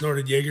I've ever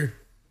snorted Jaeger.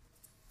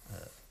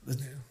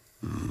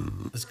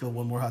 Let's go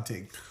one more hot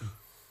take.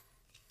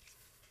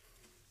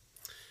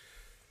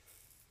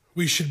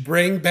 We should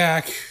bring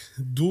back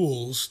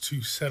duels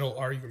to settle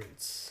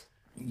arguments.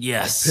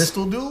 yes.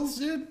 Pistol duels,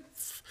 dude?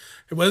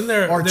 It wasn't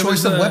there. Or there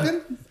choice was of a-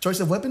 weapon? Choice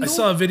of weapon I duel?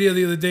 saw a video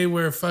the other day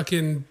where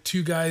fucking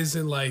two guys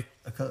in like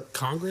Okay.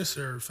 Congress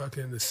or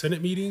fucking the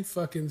Senate meeting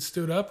fucking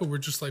stood up and we're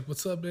just like,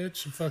 "What's up,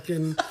 bitch?" And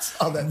fucking,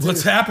 saw that too.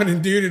 what's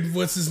happening, dude? And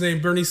what's his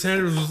name? Bernie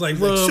Sanders was like,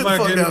 "Whoa, shut the fuck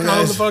fucking down, calm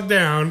guys." the fuck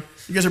down."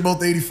 You guys are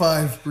both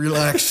 85.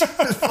 Relax.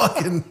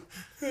 Fucking...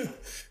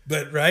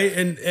 But right,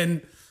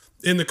 and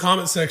in the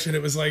comment section,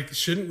 it was like,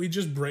 shouldn't we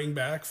just bring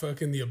back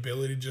fucking the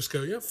ability to just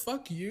go, yeah,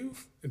 fuck you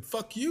and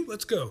fuck you,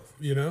 let's go,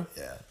 you know?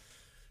 Yeah.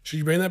 Should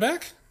you bring that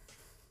back?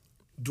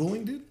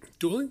 Dueling, dude?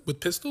 Dueling with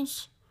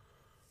pistols?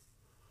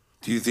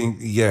 Do you think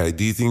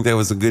that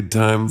was a good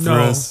time for No,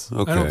 us?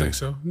 Okay. I don't think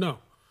so. No,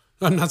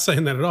 I'm not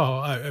saying that at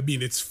all. I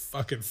mean, it's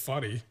fucking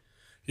funny,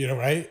 you know,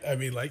 right? I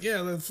mean, like,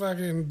 yeah, that's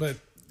fucking, but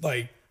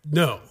like,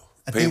 no.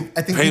 I think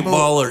Paintball people...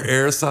 or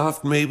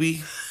airsoft,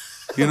 maybe?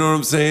 You know what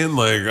I'm saying?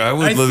 Like, I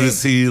would I love to think-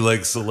 see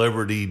like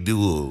celebrity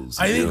duels.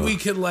 I you think know?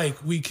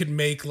 we could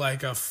make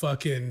like a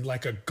fucking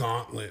like a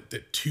gauntlet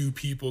that two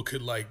people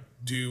could like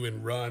do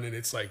and run, and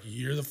it's like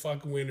you're the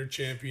fucking winner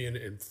champion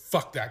and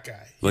fuck that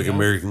guy. you Like know?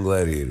 American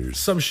Gladiators,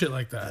 Some shit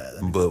like that.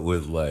 but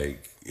with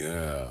like,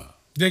 yeah.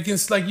 They can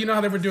like, you know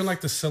how they were doing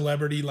like the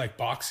celebrity like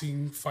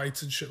boxing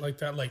fights and shit like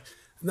that. Like,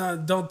 no,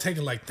 don't take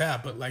it like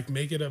that, but like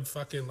make it a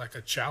fucking like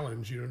a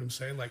challenge. You know what I'm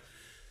saying?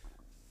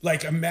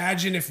 Like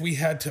imagine if we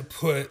had to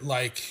put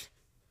like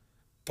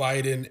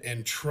Biden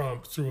and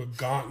Trump through a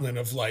gauntlet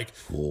of like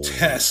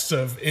tests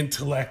of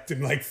intellect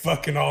and like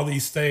fucking all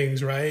these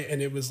things, right?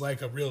 And it was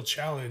like a real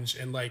challenge,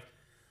 and like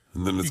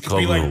And then it's you could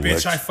called be like, an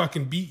 "Bitch, I election.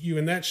 fucking beat you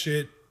in that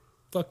shit.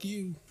 Fuck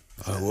you."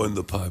 I won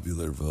the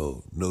popular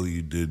vote. No,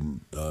 you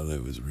didn't. Oh,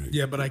 that was rigged.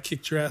 Yeah, but I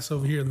kicked your ass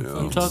over here in the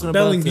fucking talking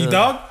spelling about bee, the-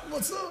 dog.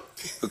 What's up?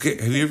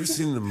 Okay, have you ever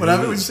seen the movie? What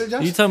happened? What did you say,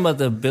 Josh? You talking about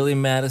the Billy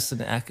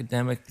Madison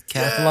academic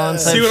decathlon type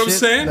See what I'm shit?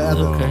 saying?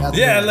 Okay.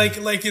 Yeah, like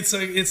it's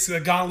a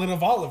gauntlet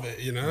of all of it,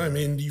 you know. I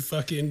mean, you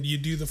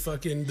do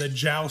the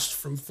joust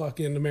from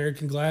fucking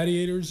American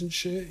Gladiators and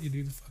shit. You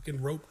do the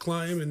fucking rope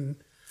climb, and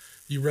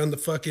you run the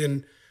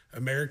fucking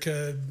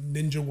America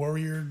Ninja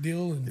Warrior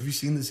deal. And Have you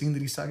seen the scene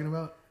that he's talking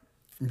about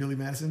from Billy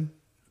Madison?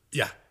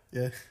 yeah,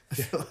 Yeah. I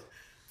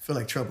feel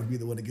like Trump would be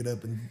the one to get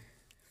up and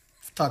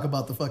talk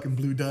about the fucking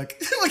blue duck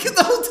like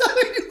the whole time.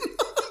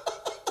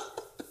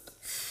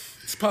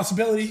 it's a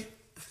possibility.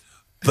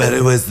 But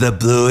it was the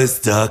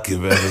bluest duck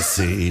you've ever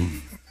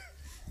seen.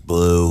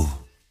 Blue.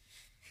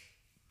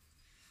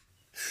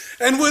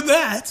 And with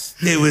that,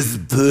 It was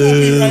we'll be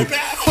blue. right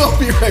back. We'll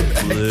be right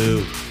back.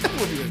 Blue.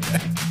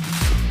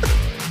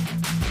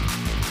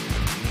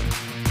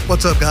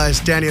 What's up, guys?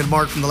 Danny and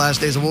Mark from The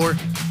Last Days of War.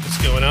 What's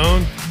going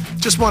on?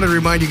 Just wanted to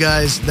remind you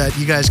guys that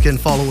you guys can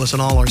follow us on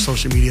all our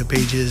social media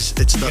pages.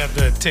 It's We the got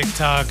the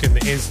TikTok and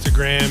the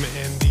Instagram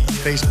and the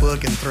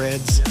Facebook and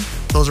Threads.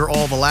 Those are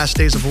all The Last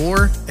Days of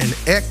War, and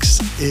X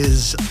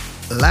is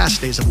Last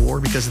Days of War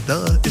because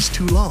the is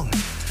too long.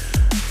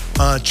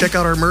 Check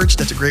out our merch.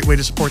 That's a great way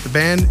to support the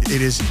band.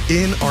 It is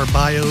in our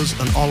bios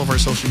on all of our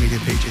social media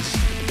pages.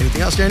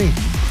 Anything else, Danny?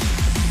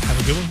 Have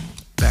a good one.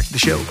 Back to the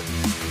show.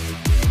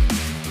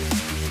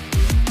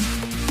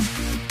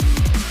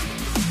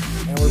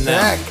 And we're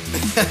back.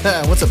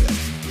 What's up, guys?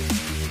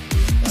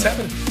 What's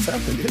happening? What's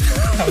happening, dude?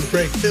 How was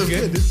break? It was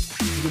good, dude. It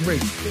was a good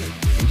break.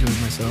 Enjoyed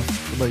myself.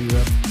 What about you,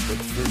 Rob?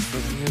 What's first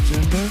on the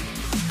agenda?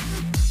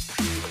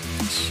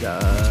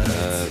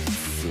 Shots.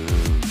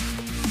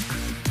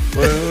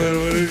 What are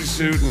we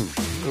shooting?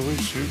 What are we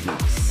shooting?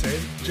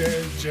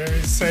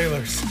 Jerry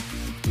Sailors.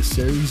 The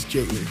series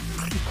jailer.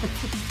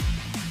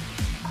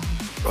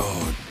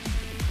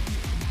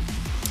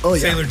 Oh, yeah.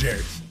 Sailor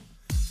Jerry's.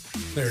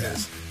 There it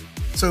is.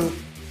 So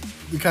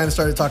we kind of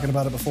started talking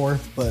about it before,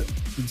 but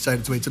we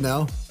decided to wait till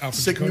now. Alpha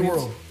Sick New Draconians?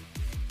 World.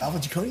 Alpha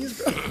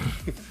Draconians,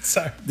 bro?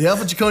 Sorry. The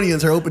Alpha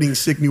Draconians are opening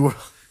Sick New World.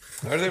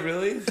 Are they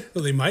really?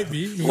 Well, they might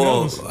be. Who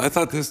Well, knows? I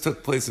thought this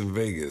took place in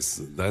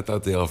Vegas. I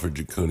thought the Alfred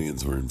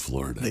Draconians were in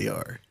Florida. They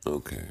are.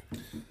 Okay.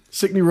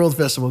 Sick New World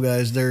Festival,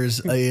 guys. There's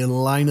a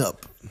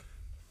lineup,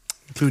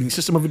 including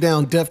System of a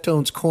Down,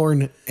 Deftones,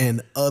 Korn,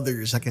 and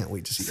others. I can't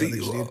wait to see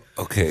others, dude.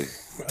 Okay.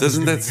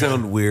 Doesn't that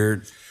sound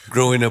weird?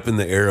 Growing up in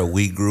the era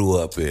we grew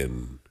up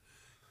in,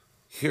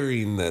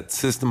 hearing that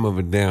System of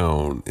a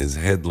Down is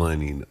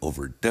headlining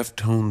over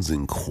Deftones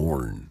and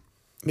Korn.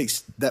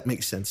 That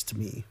makes sense to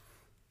me.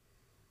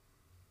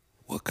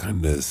 What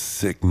kind of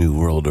sick new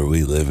world are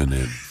we living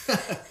in?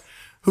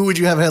 Who would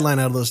you have headline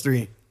out of those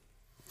three?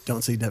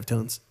 Don't say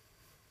Deftones.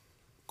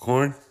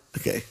 Korn?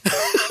 Okay.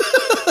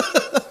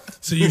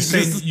 So you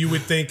think you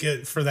would think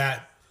it for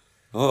that?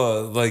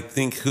 Oh, like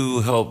think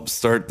who helped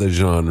start the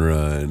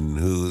genre and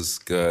who's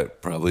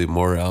got probably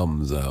more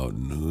albums out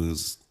and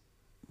who's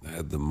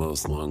had the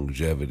most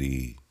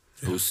longevity.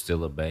 Who's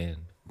still a band?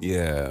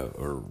 Yeah,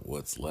 or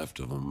what's left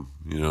of them,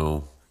 you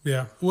know?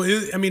 Yeah. Well,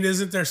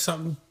 isn't there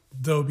something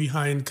though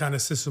behind kind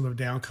of System of a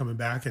Down coming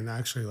back and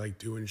actually like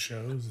doing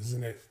shows?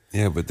 Isn't it?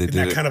 Yeah, but they Isn't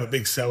did that it. kind of a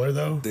big seller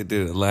though? They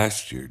did it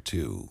last year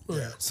too.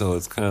 Yeah. So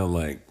it's kind of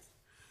like,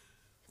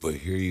 but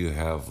here you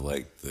have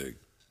like the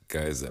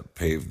guys that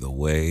paved the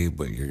way,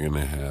 but you're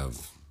gonna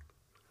have.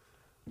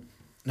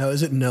 Now,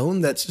 is it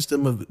known that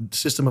System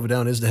of a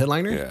Down is the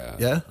headliner? Yeah.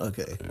 Yeah?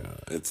 Okay. Yeah,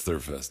 it's their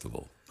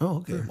festival. Oh,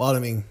 okay. Well, I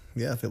mean,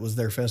 yeah, if it was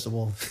their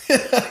festival,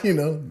 you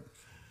know.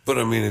 But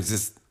I mean,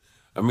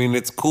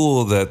 it's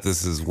cool that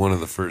this is one of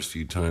the first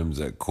few times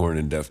that Korn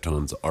and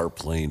Deftones are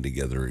playing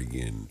together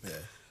again.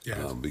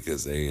 Yeah.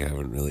 Because they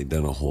haven't really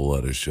done a whole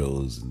lot of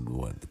shows in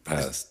the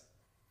past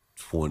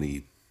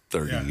 20,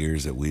 30 Yeah.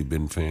 years that we've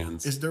been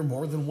fans. Is there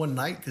more than one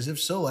night? Because if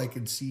so, I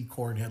could see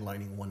Korn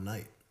headlining one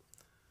night.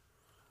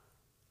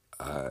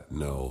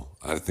 No,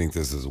 I think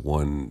this is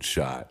one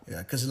shot. Yeah,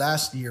 because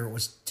last year it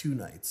was 2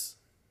 nights.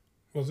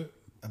 Was it?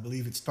 I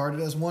believe it started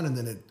as one and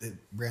then it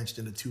branched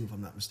into 2, if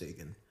I'm not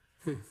mistaken.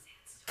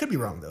 Could be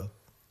wrong, though.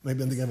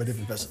 Maybe I'm thinking of a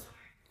different festival.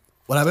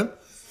 What happened?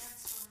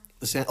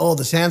 The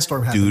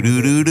sandstorm happened.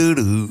 Do do do do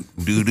do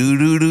do do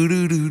do do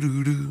do do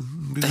do do.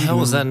 The hell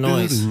was that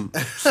noise?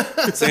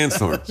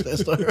 Sandstorm.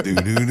 Sandstorm. Do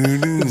do do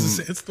do. It's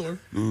a sandstorm.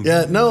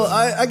 Yeah, no,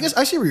 I guess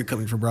I see where you're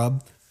coming from,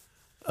 Rob.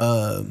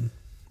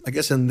 I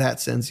guess in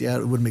that sense, yeah,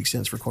 it would make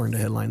sense for Korn to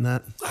headline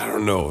that. I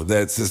don't know.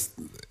 That's just.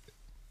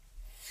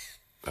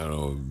 I don't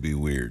know. It'd be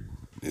weird.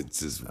 It's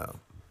just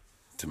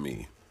to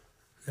me.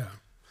 Yeah.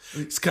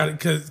 It's kind of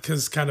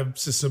because kind of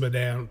System of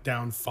a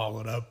Down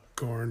followed up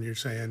Korn, you're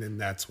saying,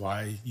 and that's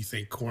why you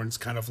think Korn's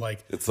kind of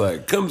like It's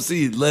like come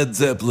see Led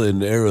Zeppelin,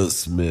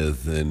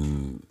 Aerosmith,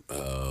 and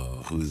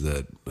who's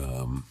that?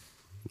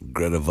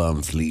 Greta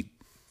Van Fleet.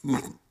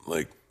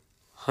 Like,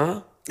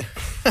 huh?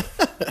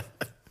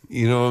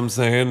 You know what I'm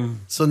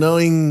saying? So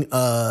knowing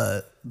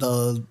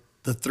the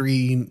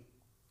 3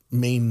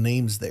 main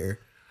names there,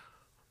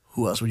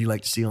 who else would you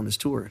like to see on this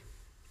tour?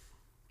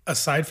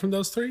 aside from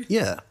those three.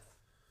 Yeah.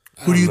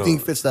 Who do you know.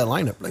 think fits that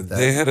lineup like that?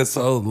 They had a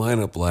solid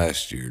lineup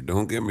last year.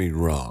 Don't get me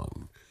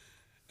wrong,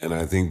 and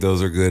I think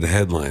those are good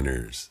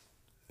headliners.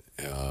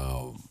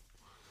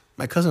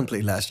 My cousin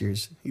played last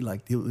year's. He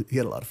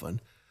had a lot of fun.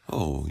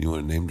 Oh, you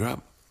want to name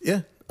drop?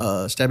 Yeah.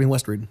 Stabbing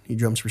Westward. He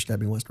drums for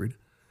Stabbing Westward.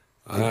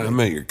 I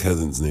meant your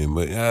cousin's name,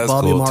 but yeah, that's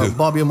Bobby cool Amaro. too.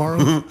 Bobby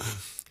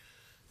Amaro.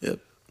 Yep.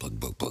 Plug,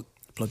 plug, plug.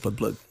 Plug, plug,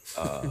 plug.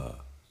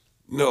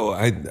 No,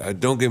 I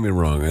don't get me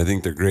wrong. I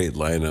think they're great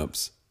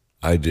lineups.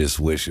 I just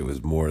wish it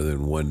was more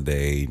than one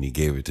day and you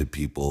gave it to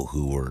people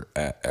who were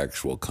at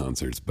actual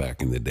concerts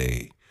back in the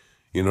day.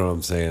 You know what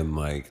I'm saying?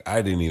 Like,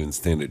 I didn't even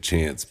stand a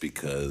chance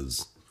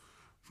because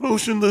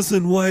Motionless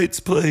in White's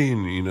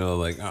playing, you know,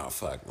 like, oh,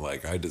 fuck.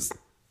 Like,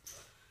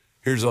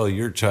 here's all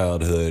your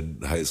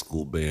childhood high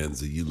school bands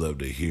that you love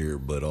to hear,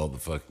 but all the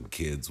fucking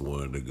kids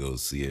wanted to go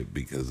see it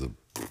because of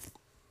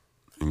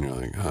And you're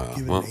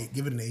like,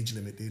 Give it an age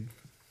limit, dude.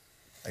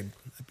 I'd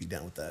be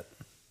down with that.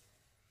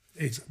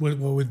 What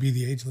would be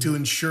the age limit? To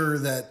ensure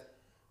that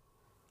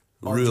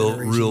our real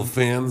generation-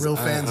 fans, real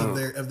fans I of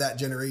don't- of that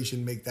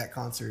generation make that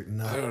concert.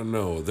 And I don't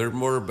know. They're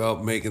more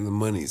about making the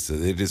money, so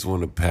they just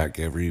want to pack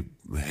every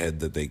head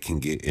that they can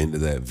get into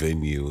that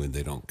venue, and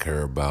they don't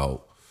care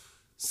about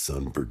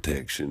sun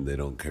protection. They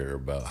don't care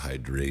about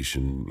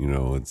hydration. You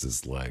know, it's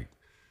just like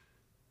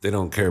they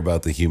don't care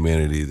about the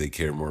humanity. They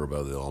care more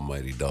about the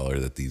almighty dollar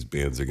that these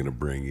bands are going to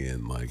bring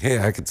in. Like, hey,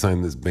 I could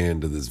sign this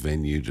band to this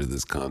venue, to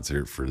this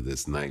concert for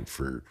this night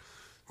for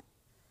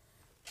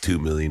 $2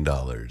 million,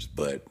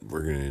 but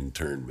we're going to in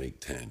turn make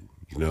 10.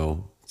 You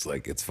know, it's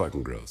like, it's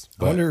fucking gross.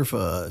 I wonder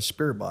if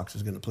Spirit Box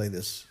is going to play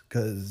this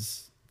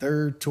because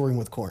they're touring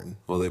with Korn.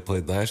 Well, they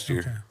played last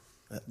year.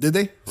 Did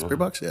they? Spirit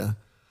Box, yeah.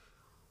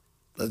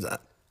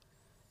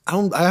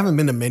 I haven't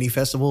been to many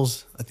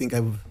festivals. I think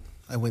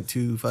I went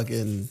to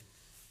fucking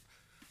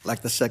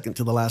like the second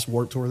to the last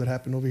Warped Tour that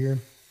happened over here,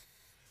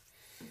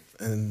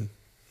 and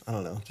I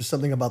don't know, just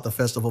something about the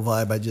festival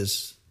vibe.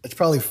 It's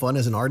probably fun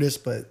as an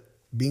artist, but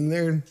being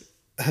there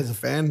as a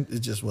fan, it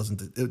just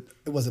wasn't.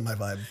 It wasn't my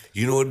vibe.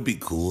 You know what would be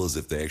cool is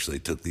if they actually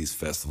took these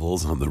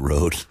festivals on the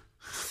road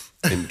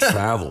and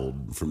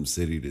traveled from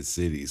city to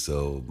city,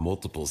 so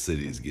multiple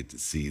cities get to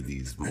see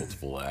these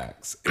multiple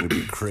acts. And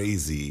it'd be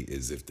crazy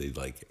is if they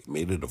like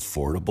made it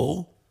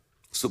affordable,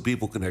 so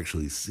people can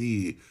actually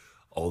see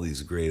all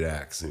these great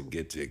acts and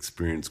get to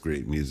experience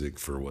great music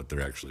for what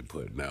they're actually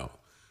putting out.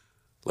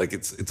 Like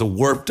it's a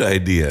warped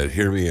idea.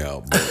 Hear me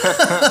out.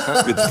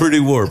 But it's pretty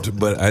warped,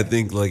 but I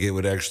think like it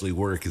would actually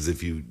work is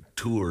if you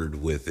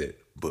toured with it,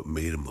 but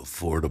made them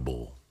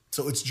affordable.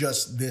 So it's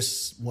just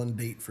this one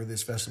date for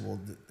this festival.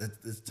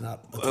 It's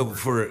not a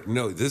tour.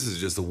 This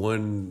is just a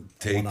one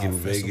take One-off in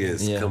Vegas.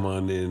 festival. Yeah. Come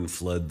on in,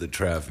 flood the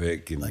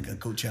traffic, and Like a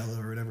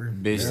Coachella or whatever.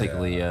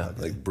 Basically, yeah.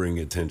 like bring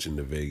attention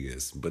to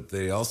Vegas. But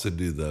they also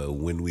do the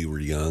When We Were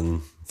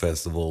Young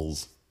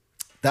festivals.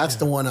 That's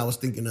the one I was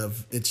thinking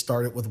of. It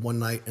started with one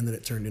night and then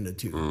it turned into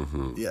two.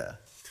 Mm-hmm. Yeah.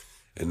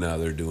 And now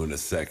they're doing a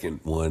second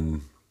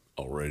one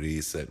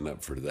already, setting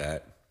up for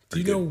that. Do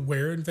you know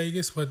where in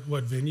Vegas? What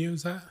venue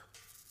is that?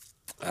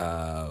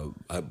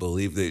 I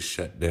believe they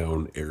shut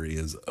down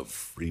areas of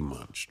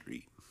Fremont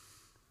Street.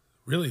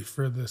 Really,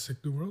 for the Sick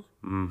New World?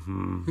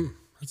 Mm-hmm.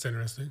 That's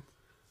interesting.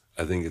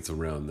 I think it's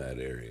around that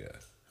area.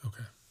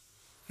 Okay.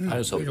 I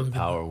just hope the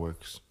power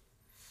works.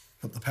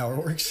 Hope the power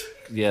works.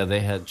 Yeah,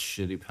 they had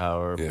shitty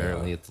power. Yeah.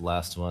 Apparently, at the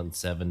last one,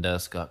 Seven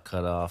Dust got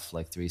cut off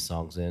like 3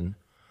 songs in.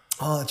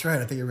 Oh, that's right.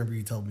 I think I remember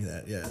you told me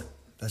that. Yeah.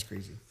 That's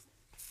crazy.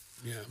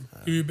 Yeah.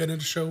 Have you been at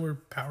a show where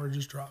power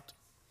just dropped?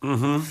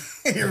 You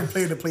ever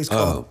played a place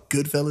called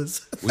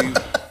Goodfellas? We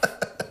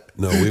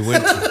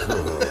went.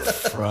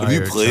 Have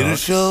you played a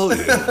show?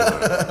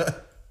 Yeah.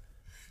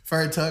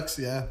 Fire Tux,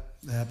 yeah.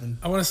 That happened.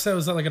 I want to say it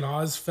was like an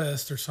Oz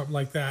Fest or something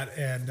like that.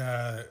 And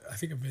I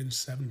think Avenged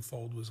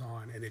Sevenfold was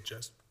on and it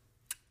just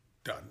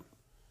done.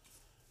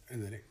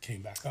 And then it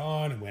came back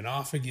on and went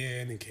off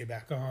again and came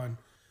back on.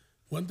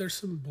 Wasn't there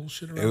some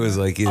bullshit around It was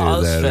that? like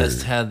either that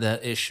Ozfest or, had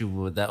that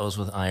issue that was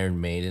with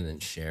Iron Maiden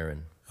and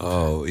Sharon.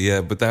 oh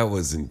yeah, but that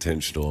was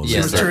intentional. Yeah,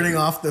 It was that- turning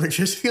off the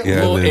electricity.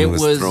 Yeah. Well, and then it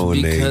was was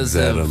throwing because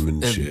eggs at of 'em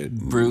and shit.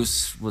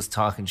 Bruce was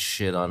talking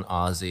shit on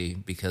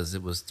Ozzy because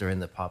it was during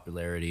the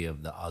popularity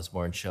of the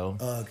Osbourne show,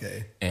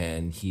 Okay.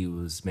 and he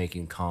was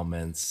making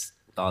comments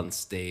on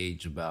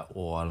stage about,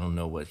 "Oh, I don't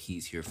know what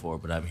he's here for,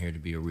 but I'm here to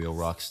be a real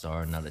rock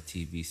star, not a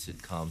TV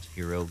sitcom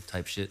hero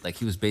type shit." Like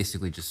he was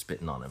basically just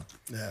spitting on him.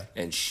 Yeah.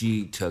 And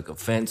she took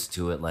offense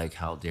to it, like,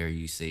 "How dare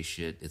you say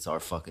shit? It's our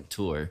fucking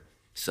tour."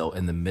 So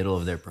in the middle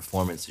of their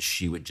performances,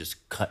 she would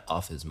just cut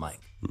off his mic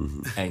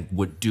and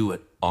would do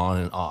it on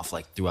and off,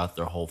 like throughout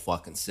their whole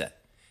fucking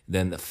set.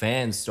 Then the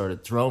fans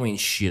started throwing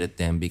shit at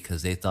them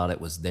because they thought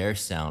it was their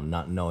sound,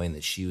 not knowing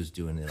that she was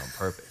doing it on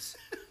purpose.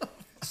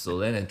 So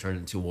then it turned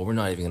into, well, we're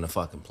not even gonna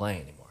fucking play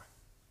anymore.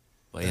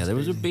 But yeah, there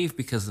was a beef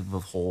because of the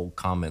whole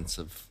comments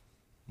of,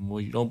 well,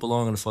 you don't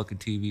belong on a fucking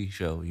TV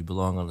show. You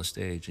belong on the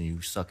stage, and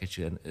you suck at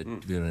doing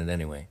it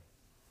anyway.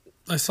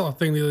 I saw a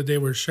thing the other day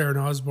where Sharon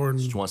Osbourne,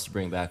 She wants to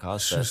bring back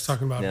Ozfest. she was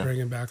talking about Yeah.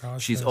 bringing back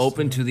Oz. She's Fest.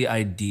 open to the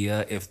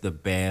idea if the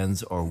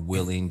bands are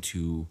willing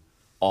to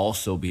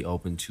also be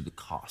open to the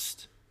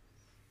cost.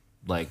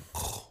 Like,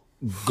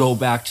 go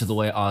back to the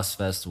way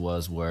Ozfest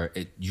was, where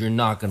you're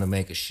not going to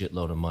make a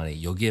shitload of money.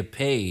 You'll get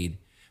paid,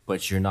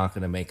 but you're not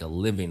going to make a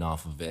living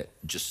off of it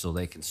just so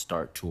they can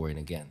start touring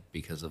again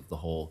because of the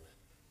whole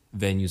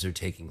venues are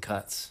taking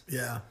cuts.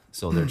 Yeah.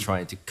 So they're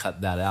trying to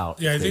cut that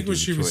out. Yeah, I if they think do what the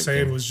she was touring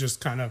saying thing. was just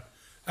kind of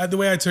the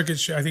way I took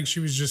it. I think she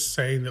was just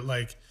saying that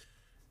like,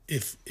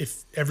 if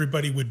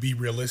everybody would be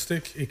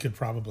realistic, it could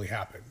probably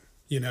happen.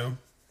 You know,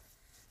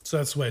 so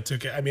that's the way I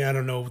took it. I mean, I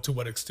don't know to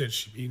what extent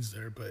she means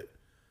there, but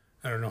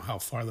I don't know how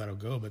far that'll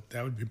go. But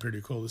that would be pretty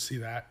cool to see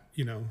that.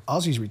 You know,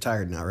 Ozzy's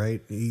retired now,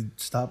 right? He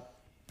stopped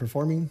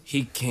performing.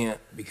 He can't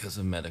because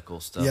of medical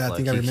stuff. Yeah, I like,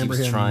 think I remember he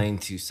keeps him. trying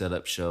to set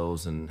up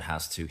shows and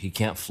has to. He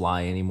can't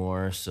fly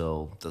anymore,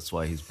 so that's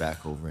why he's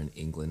back over in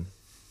England.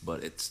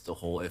 But it's the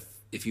whole, if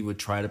if he would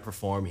try to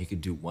perform, he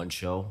could do one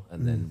show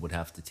and then would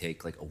have to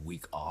take like a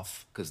week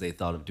off because they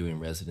thought of doing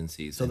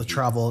residencies. So and the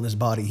travel in his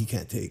body, he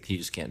can't take. he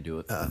just can't do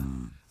it.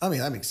 I mean,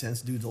 that makes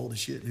sense. Dude's old as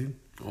shit, dude.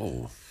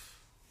 Oh.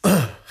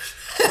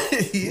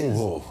 He is.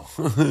 Oh.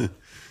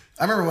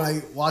 I remember when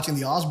I watching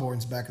the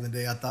Osbournes back in the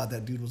day, I thought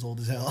that dude was old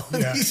as hell.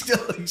 Yeah. he's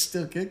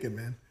still kicking,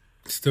 man.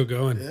 Still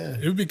going. Yeah.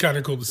 It would be kind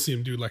of cool to see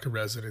him do like a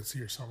residency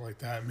or something like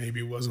that. Maybe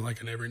it wasn't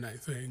like an every night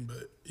thing,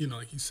 but you know,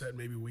 like you said,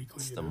 maybe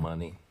weekly. You The know?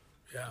 money.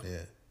 Yeah. Yeah.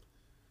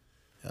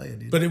 Hell yeah,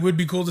 dude. But it would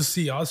be cool to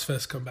see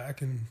Ozfest come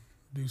back and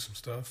do some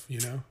stuff, you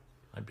know?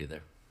 I'd be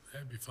there.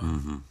 That'd be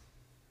fun.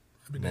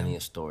 I'd be Many down.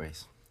 a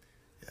stories.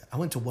 Yeah, I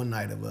went to one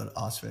night of an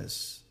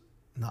Ozfest,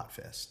 not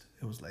fest.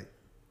 It was like,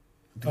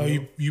 Oh,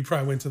 you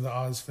probably went to the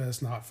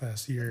Ozfest, Not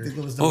Fest I year. think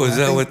it was the, Oh, is I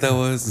that think- what that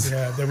was?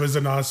 Yeah, there was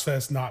an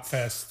Ozfest, Not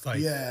Fest. Like,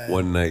 Yeah.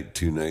 One night,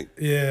 two night.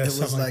 yeah, It was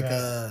something like,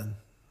 that.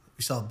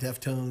 we saw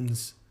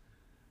Deftones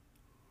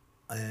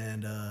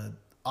and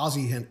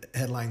Ozzy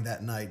headlined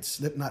that night.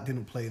 Slipknot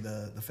didn't play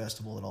the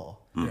festival at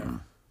all. Yeah.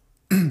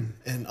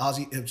 And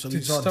Ozzy, so we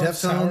Did saw Stone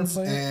Sour Deftones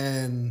play?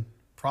 and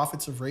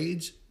Prophets of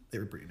Rage. They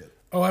were pretty dope.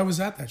 Oh, I was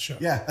at that show.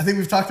 Yeah, I think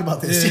we've talked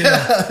about this.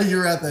 Yeah. Yeah, you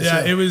were at that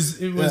Yeah, show. it was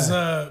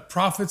Yeah.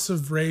 Prophets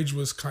of Rage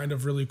was kind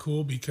of really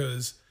cool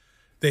because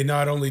they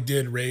not only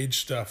did Rage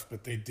stuff,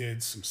 but they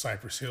did some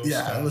Cypress Hill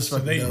Yeah, stuff. it was so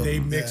fucking dope. they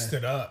mixed Yeah.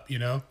 it up, you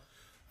know.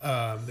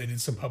 They did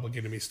some Public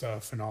Enemy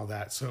stuff and all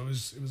that. So it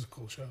was a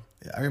cool show.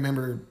 Yeah, I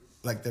remember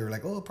like they were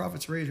like, "Oh,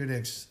 Prophets of Rage are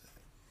next,"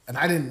 and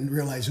I didn't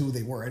realize who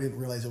they were. I didn't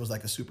realize it was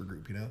like a super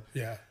group, you know.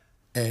 Yeah.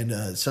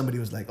 And somebody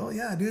was like, "Oh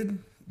yeah, dude,"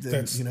 Then,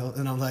 That's- you know,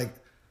 and I'm like,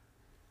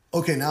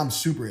 "Okay, now I'm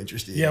super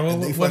interested." Yeah, well,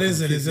 And they what fucking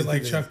is it? Is kicked it like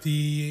into Chuck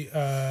D,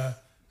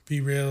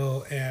 Be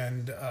Real,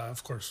 and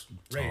of course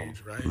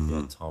Rage, right?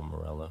 Yeah, Tom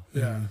Morello.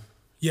 Yeah.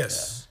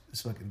 Yes.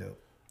 It's fucking dope.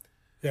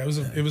 Yeah,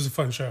 it was a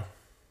fun show.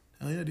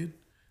 Hell yeah, dude.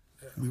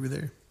 We were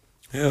there.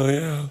 Hell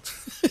yeah.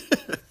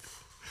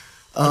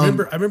 I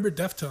remember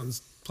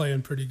Deftones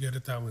playing pretty good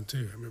at that one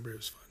too. I remember it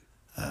was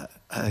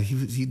fun.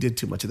 He did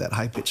too much of that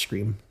high pitched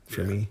scream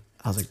for me.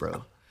 I was like,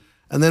 bro.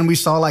 And then we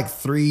saw like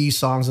 3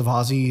 songs of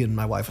Ozzy, and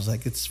my wife was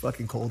like, "It's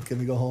fucking cold. Can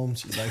we go home?"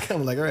 She's like,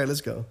 "I'm like, all right,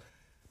 let's go."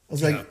 I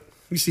was Yeah. like,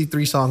 "We see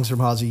 3 songs from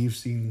Ozzy. You've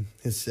seen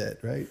his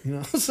set, right? You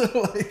know." So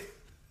like,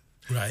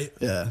 Right.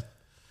 yeah.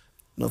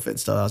 No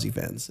offense to Ozzy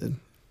fans, and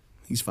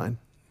he's fine.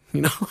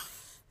 You know.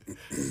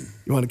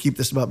 You want to keep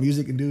this about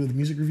music and do the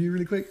music review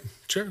really quick?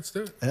 Sure, let's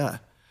do it. Yeah.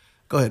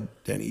 Go ahead,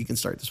 Danny. You can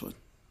start this one.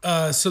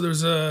 So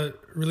there's a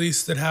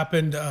release that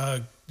happened.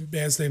 The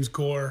band's name's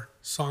Gore.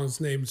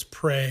 Song's name's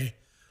Pray.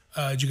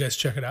 Did you guys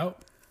check it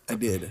out? I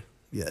did.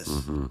 Yes.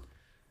 Do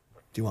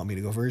you want me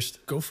to go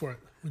first? Go for it.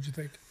 What'd you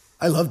think?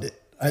 I loved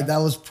it. That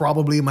was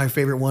probably my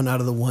favorite one out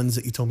of the ones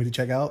that you told me to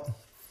check out.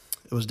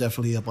 It was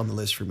definitely up on the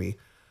list for me.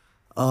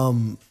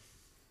 I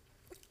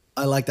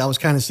was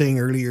kind of saying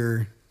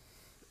earlier,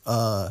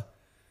 to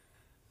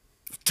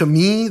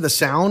me, the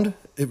sound,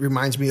 it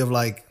reminds me of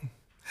like,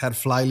 had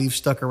Flyleaf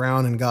stuck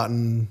around and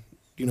gotten,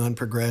 you know, and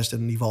progressed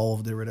and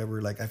evolved or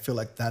whatever. Like, I feel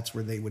like that's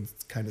where they would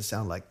kind of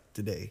sound like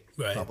today,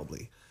 Right.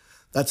 probably.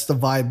 That's the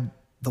vibe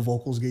the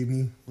vocals gave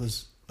me,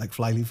 was like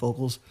Flyleaf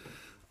vocals.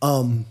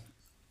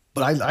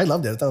 But I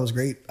loved it. I thought it was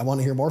great. I want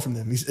to hear more from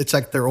them. It's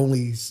like their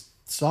only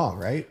song,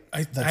 right?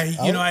 That's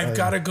out? I've Or-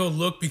 got to go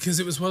look because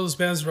it was one of those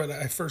bands when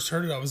I first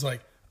heard it, I was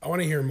like, I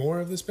want to hear more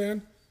of this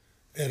band.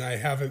 And I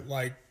haven't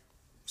like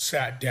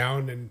sat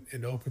down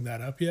and opened that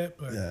up yet.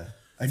 But Yeah.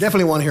 I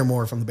definitely want to hear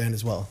more from the band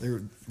as well.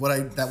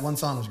 That one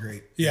song was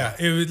great. yeah,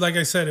 it was like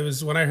I said, it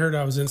was when I heard it,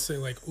 I was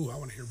instantly like, ooh, I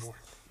want to hear more.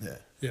 Yeah.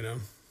 You know?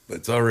 But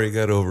it's already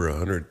got over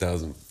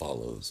 100,000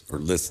 follows or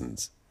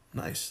listens.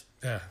 Nice.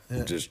 Yeah.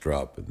 It just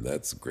dropped, and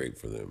that's great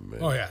for them, man.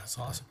 Oh yeah, it's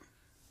awesome.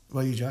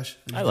 What about you, Josh?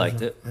 I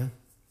liked it. Yeah.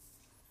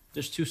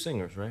 There's 2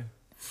 singers, right?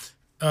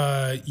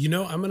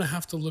 I'm gonna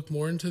have to look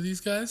more into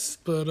these guys,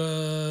 but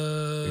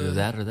Either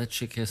that or that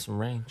chick has some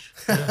range.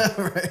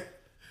 Right.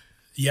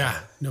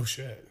 yeah, no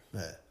shit.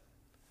 Yeah.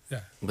 Yeah,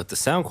 But the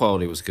sound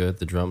quality was good.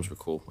 The drums were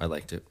cool. I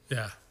liked it.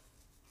 yeah.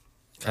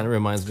 Kind of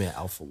reminds me of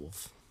Alpha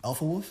Wolf.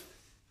 Alpha Wolf?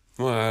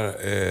 Well,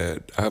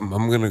 I'm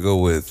going to go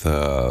with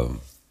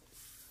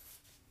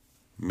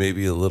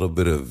maybe a little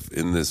bit of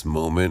In This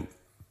Moment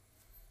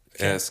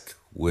esque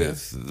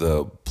with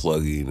the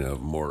plugging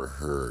of more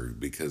her,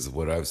 because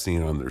what I've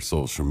seen on their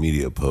social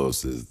media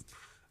posts is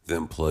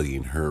them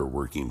plugging her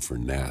working for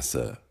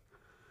NASA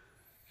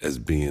as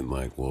being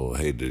like, well,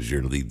 hey, does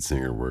your lead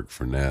singer work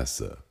for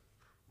NASA?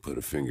 Put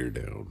a finger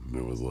down. And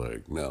it was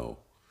like, no.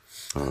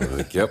 I was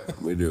like, yep,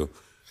 we do.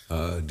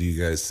 Do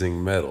you guys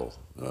sing metal?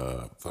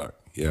 Fuck,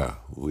 yeah,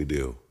 we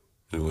do.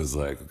 And it was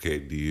like, okay,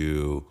 do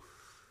you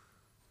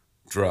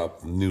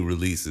drop new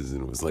releases?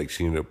 And it was like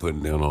she ended up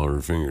putting down all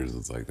her fingers.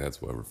 It's like,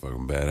 that's why we're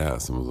fucking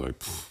badass. And I was like,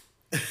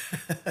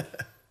 pfft.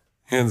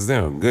 Hands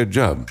down, good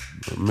job.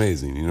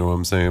 Amazing. You know what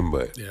I'm saying?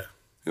 But Yeah.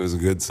 it was a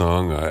good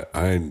song.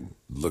 I'm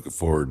looking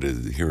forward to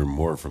hearing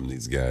more from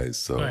these guys.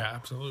 So Oh yeah,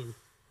 absolutely.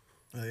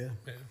 Oh, yeah.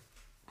 Yeah.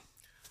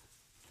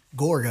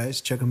 Gore,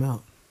 guys. Check them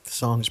out. The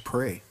song is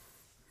Pray.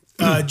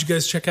 Did you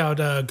guys check out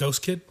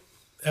Ghost Kid?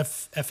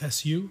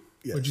 FSU.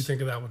 Yes. What'd you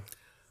think of that one?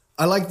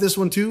 I like this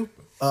one too.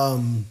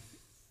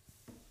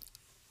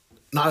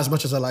 Not as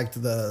much as I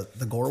liked the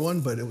Gore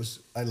one, but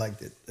I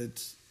liked it.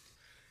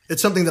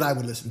 It's something that I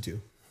would listen to.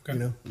 Okay. You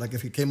know, like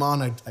if it came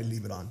on, I'd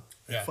leave it on.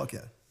 Yeah. Fuck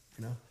yeah.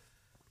 You know.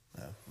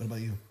 What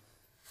about you?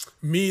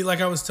 Me,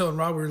 like I was telling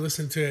Rob, we were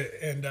listening to it,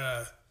 and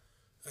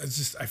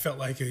I felt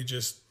like it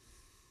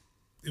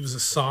was a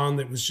song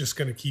that was just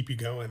going to keep you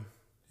going.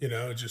 You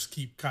know, just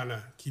keep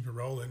it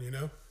rolling. You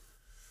know,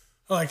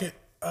 I like it.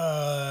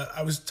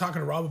 I was talking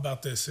to Rob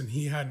about this, and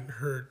he hadn't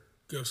heard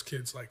Ghost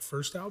Kid's like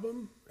first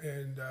album,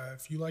 and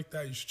if you like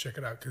that, you should check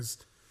it out because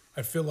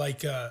I feel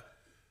like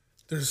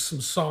there's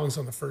some songs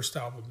on the first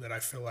album that I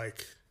feel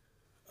like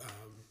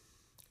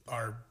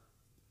are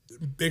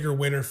bigger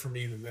winner for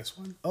me than this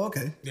one. Oh,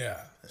 okay. Yeah,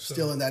 so,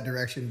 Still in that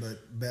direction,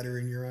 but better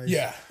in your eyes.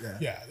 yeah.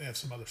 They have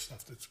some other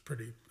stuff that's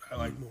pretty I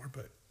like more,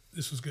 but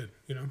this was good.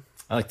 You know.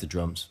 I like the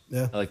drums.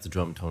 Yeah. I like the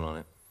drum tone on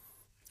it.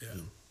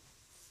 Yeah.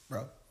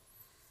 Bro.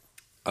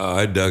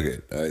 I dug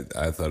it.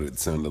 I thought it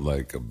sounded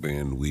like a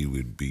band we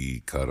would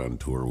be caught on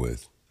tour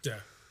with. Yeah.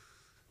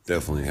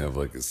 Definitely have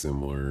like a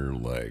similar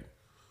like,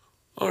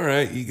 all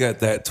right, you got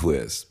that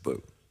twist, but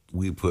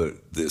we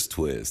put this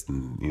twist,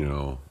 and you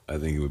know, I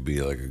think it would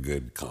be like a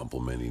good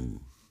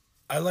complementing.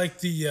 I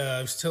like I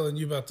was telling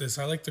you about this.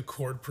 I like the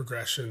chord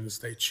progressions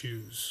they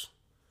choose.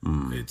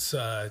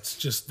 It's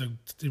just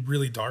the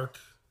really dark,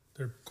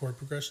 their chord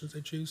progressions they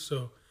choose.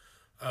 So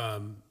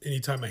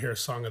anytime I hear a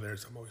song of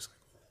theirs, I'm always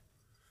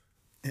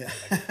like,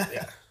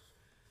 yeah,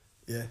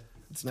 Yeah.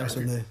 It's nice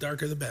when they.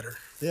 darker the better.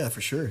 Yeah,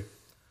 for sure.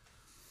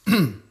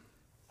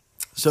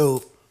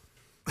 So,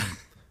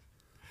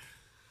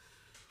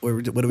 what are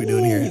we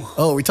doing here?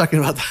 Oh, we're talking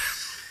about that.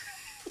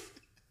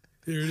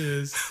 Here it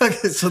is.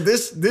 Okay, so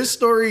this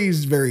story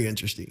is very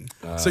interesting.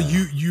 So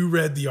you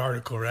read the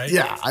article, right?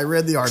 Yeah, I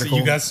read the So article.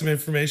 you got some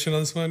information on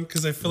this one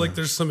because I feel like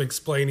there's some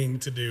explaining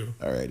to do.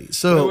 Alrighty.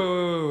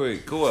 So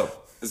Wait, go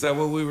up. Is that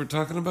what we were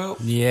talking about?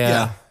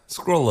 Yeah.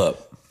 Scroll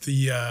up.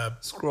 The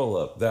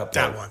That that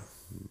part. one.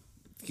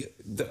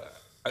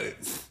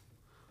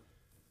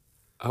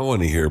 I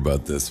want to hear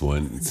about this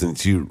one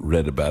since you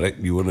read about it.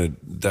 You want to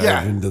dive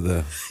Yeah. into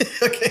the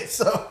okay,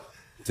 so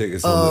take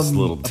us on this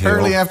little tale?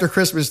 apparently after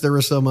Christmas there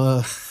was some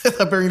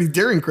apparently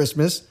during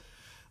Christmas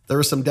there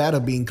was some data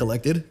being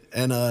collected,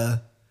 and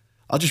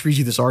I'll just read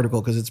you this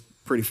article because it's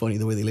pretty funny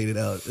the way they laid it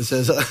out. It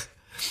says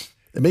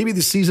it may be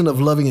the season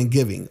of loving and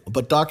giving,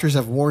 but doctors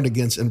have warned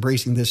against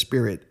embracing this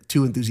spirit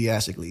too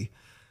enthusiastically,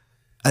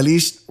 at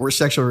least where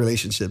sexual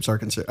relations are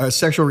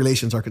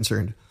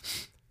concerned.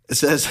 It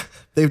says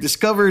they've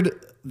discovered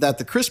that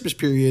the Christmas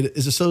period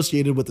is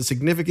associated with a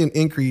significant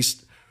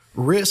increased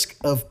risk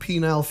of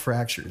penile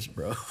fractures,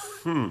 bro.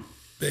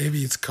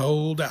 Baby, it's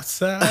cold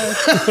outside.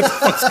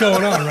 What's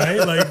going on, right?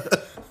 Like,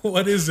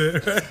 what is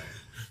it? Right?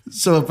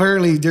 So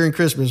apparently during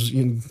Christmas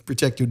you can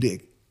protect your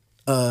dick.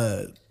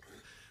 But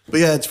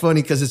yeah, it's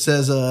funny because it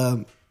says,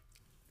 where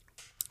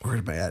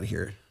am I at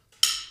here?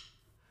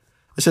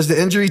 It says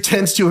the injury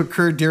tends to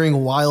occur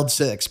during wild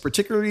sex,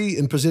 particularly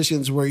in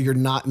positions where you're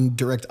not in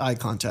direct eye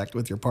contact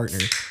with your partner,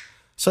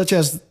 such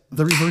as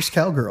the reverse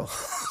cowgirl.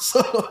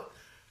 So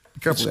be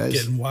careful, guys.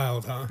 Getting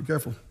wild, huh? Be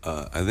careful.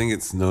 I think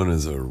it's known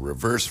as a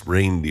reverse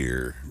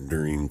reindeer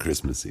during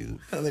Christmas season.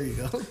 Oh, there you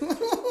go.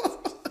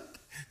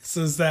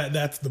 So is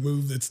that's the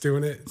move that's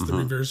doing it? It's the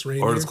reverse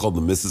reindeer? Or it's called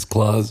the Mrs.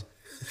 Claus.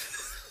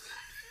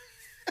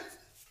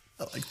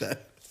 I like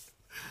that.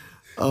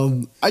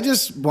 I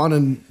just want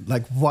to,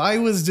 like, why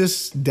was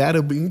this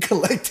data being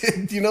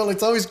collected? You know,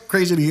 it's always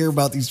crazy to hear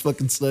about these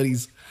fucking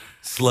studies.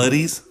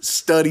 Slutties?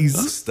 Studies.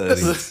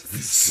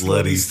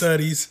 Slutties.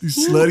 Studies.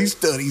 These slutty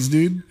studies,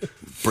 dude.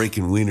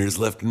 Breaking wieners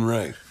left and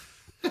right.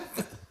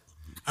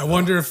 I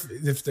wonder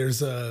if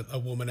there's a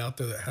woman out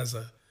there that has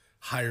a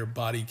higher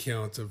body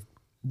count of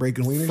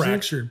Breaking wieners. Dude?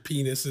 fractured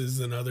penises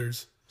than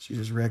others. She's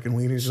just wrecking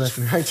wieners left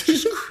and right.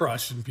 Just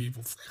crushing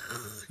people,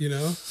 you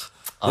know?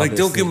 Like,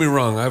 don't get me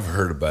wrong. I've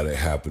heard about it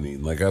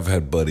happening. Like, I've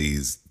had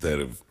buddies that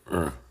have,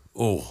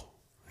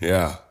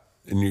 yeah.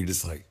 And you're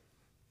just like,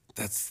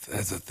 that's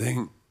a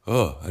thing.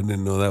 Oh, I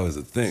didn't know that was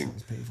a thing.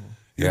 Painful.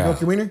 Yeah.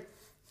 Broke your wiener?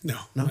 No,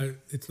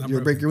 it's not You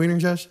ever broken. break your wiener,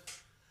 Josh?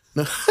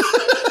 No.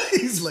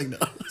 He's like, no.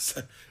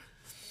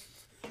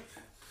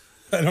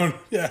 I don't,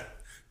 yeah.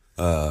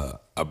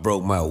 I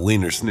broke my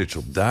wiener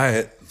schnitzel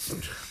diet.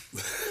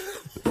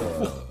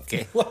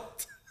 Okay.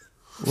 What?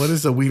 What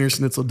is a wiener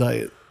schnitzel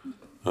diet?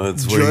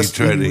 That's where you Just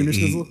try to wiener eat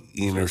schnitzel?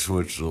 wiener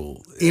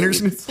schnitzel. Wiener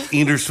schnitzel?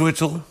 Wiener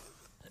schnitzel?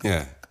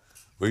 Yeah.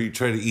 Where you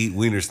try to eat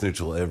wiener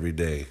schnitzel every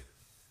day.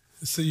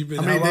 So you've been,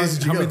 How many days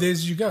did you how go? many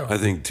days did you go? I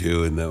think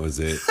 2, and that was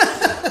it.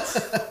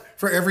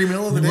 For every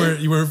meal of the day?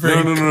 You were very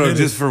No, committed.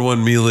 just for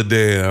one meal a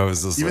day. And I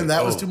was just Even like,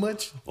 that was oh. too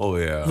much? Oh,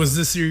 yeah. Was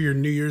this your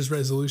New Year's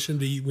resolution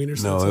to eat wiener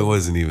schnitzel? No, it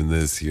wasn't even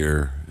this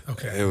year.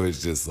 Okay. It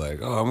was just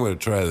like, I'm going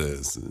to try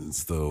this. And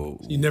so,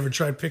 You never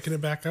tried picking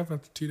it back up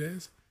after 2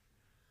 days?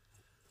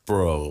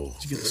 bro,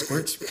 Did you get the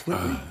squirts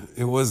quickly?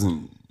 it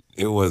wasn't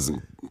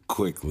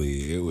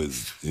quickly. It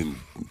was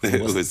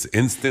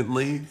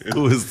instantly. It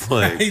was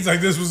like He's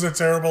like, this was a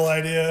terrible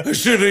idea. I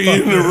should have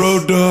eaten a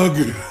road dog.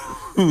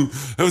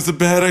 That was a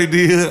bad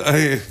idea.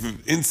 I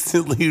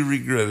instantly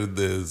regretted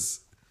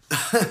this.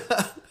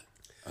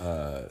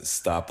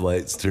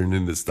 Stoplights turned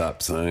into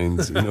stop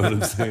signs. You know what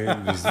I'm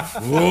saying? Just,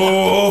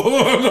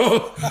 whoa,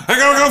 no, I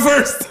gotta go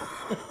first.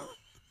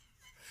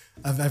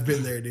 I've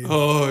been there, dude.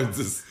 Oh, it's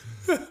just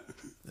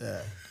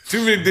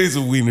too many days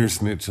of wiener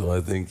schnitzel. I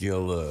think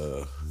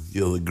you'll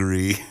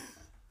agree.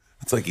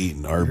 It's like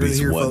eating Arby's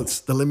Here, once. folks,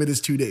 the limit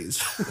is 2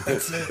 days.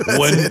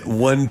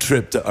 One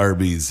trip to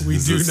Arby's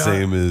is do the not-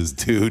 same as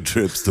 2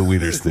 trips to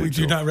wiener schnitzel. We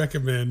do not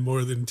recommend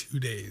more than 2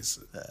 days.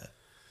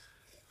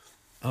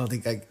 I don't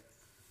think I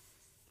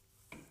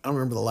don't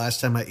remember the last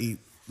time I eat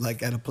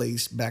like at a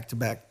place back to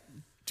back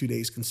 2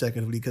 days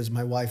consecutively because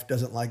my wife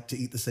doesn't like to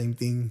eat the same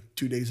thing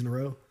 2 days in a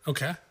row.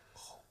 Okay.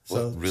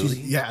 So What, really?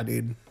 yeah,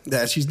 dude.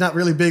 Yeah, she's not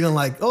really big on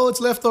like, oh,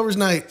 it's leftovers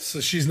night. So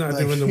she's not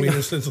doing the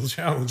Wiener Schnitzel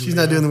challenge. She's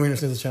not doing the Wiener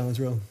Schnitzel challenge,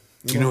 bro.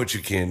 You know what you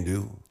can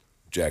do?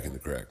 Jack in the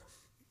Crack.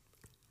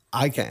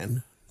 I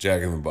can.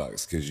 Jack in the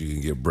Box, because you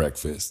can get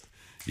breakfast.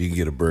 You can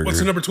get a burger. What's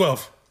the number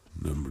 12?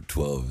 Number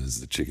 12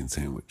 is the chicken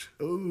sandwich.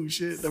 Oh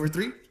shit, number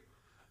 3.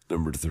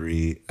 Number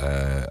 3,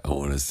 I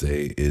want to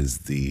say, is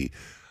the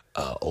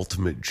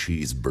ultimate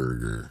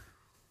cheeseburger.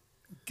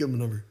 Give him a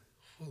number.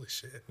 Holy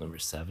shit. Number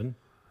 7.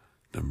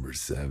 Number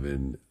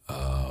 7,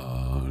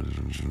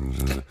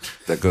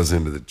 that goes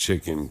into the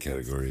chicken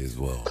category as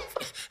well.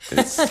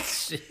 It's,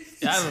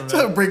 I don't know.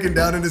 Start breaking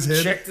down in his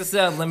head. Check this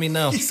out. Let me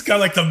know. He's got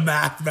like the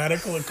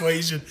mathematical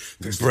equation.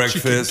 There's the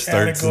breakfast chicken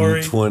starts in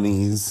category. the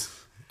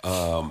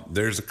 20s.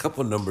 There's a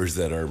couple numbers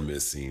that are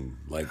missing,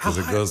 like because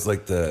it goes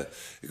the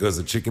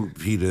chicken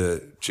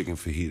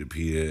fajita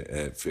pita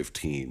at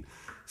 15,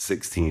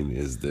 16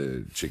 is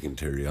the chicken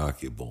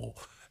teriyaki bowl,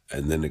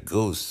 and then it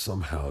goes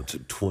somehow to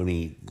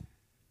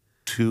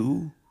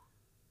 22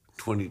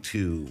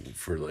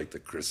 for like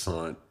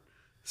the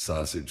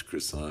sausage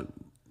croissant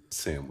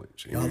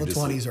sandwich. And All you're the just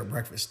like- 20s are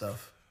breakfast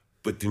stuff.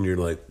 but then you're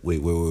like,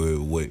 wait,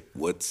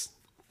 what's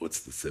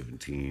the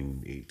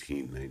 17,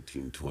 18,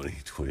 19, 20,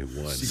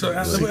 21? So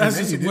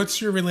Like-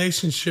 what's your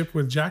relationship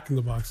with Jack in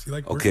the Box? You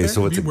like work Okay, there?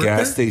 so it's a Do you work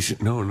gas there? station.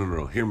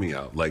 No. Hear me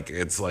out. Like,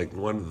 it's like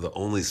one of the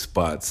only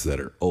spots that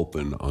are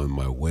open on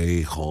my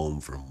way home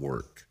from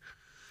work.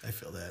 I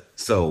feel that.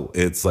 So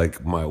it's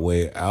like my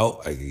way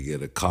out. I could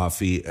get a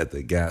coffee at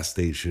the gas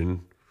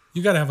station.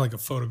 You got to have like a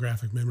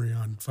photographic memory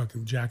on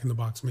fucking Jack in the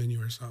Box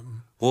menu or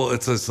something. Well,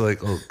 it's just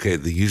like, okay,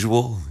 the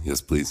usual. Yes,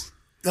 please.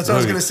 That's what I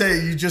was gonna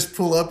say. You just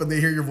pull up and they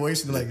hear your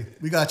voice and they're like,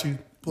 "We got you."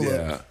 Pull up.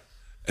 Yeah.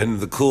 And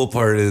the cool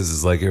part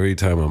is like every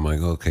time I'm like,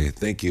 okay,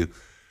 thank you.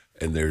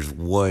 And there's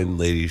one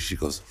lady, she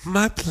goes,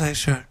 my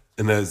pleasure.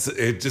 And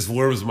it just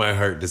warms my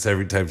heart just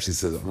every time she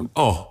says it. I'm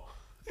like,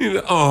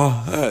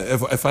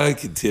 if I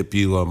could tip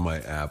you on my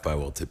app, I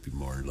will tip you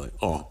more. Like,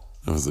 oh,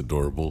 that was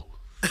adorable.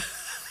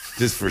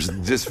 just for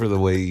the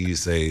way you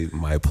say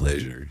my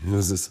pleasure. It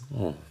was just,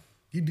 oh.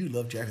 You do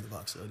love Jack in the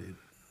Box, though, dude.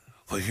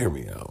 Well, hear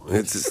me out.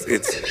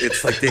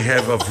 It's like they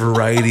have a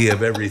variety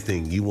of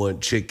everything. You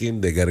want chicken?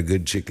 They got a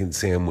good chicken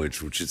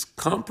sandwich, which is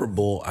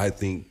comparable, I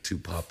think, to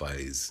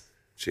Popeye's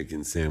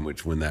chicken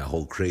sandwich when that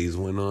whole craze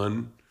went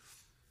on.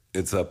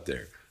 It's up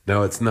there.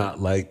 Now, it's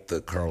not like the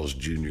Carl's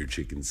Jr.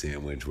 chicken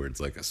sandwich where it's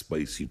like a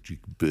spicy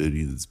chicken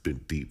patty that's been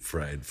deep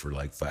fried for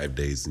like 5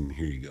 days, and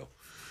here you go.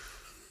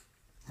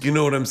 You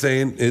know what I'm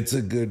saying? It's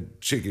a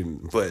good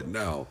chicken, but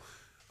no.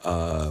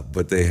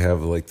 But they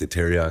have like the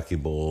teriyaki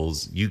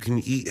bowls. You can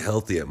eat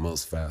healthy at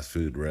most fast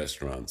food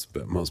restaurants,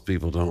 but most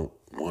people don't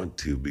want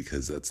to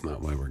because that's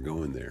not why we're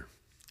going there.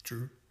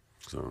 True.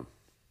 So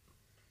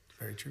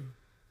Very true.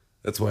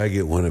 that's why I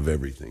get one of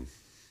everything.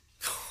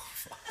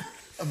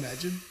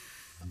 Imagine.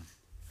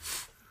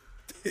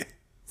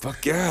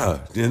 Fuck yeah.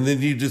 And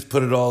then you just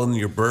put it all in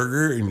your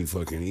burger and you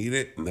fucking eat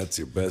it, and that's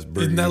your best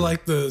burger. Isn't that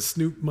like the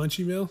Snoop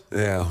Munchie meal?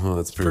 Yeah, well,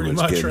 that's pretty Pretty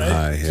much much, getting right?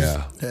 high,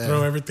 yeah.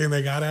 Throw everything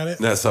they got at it?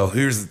 Now, so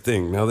here's the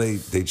thing. Now they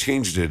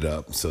changed it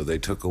up. So they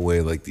took away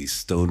like these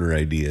stoner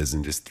ideas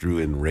and just threw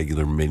in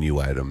regular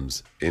menu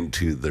items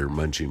into their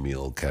munchie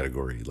meal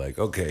category. Like,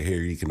 okay,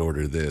 here you can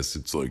order this.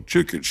 It's like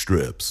chicken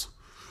strips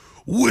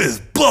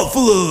with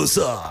buffalo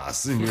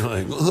sauce. And you're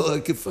like, oh,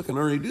 I could fucking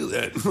already do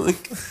that.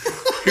 Like,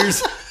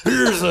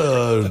 here's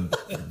a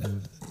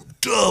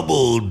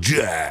double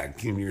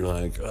jack. And you're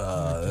like,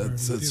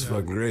 that's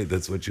fucking great.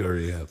 That's what you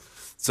already have.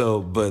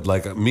 So, but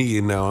like me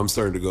now, I'm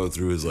starting to go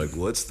through is like,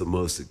 what's the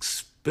most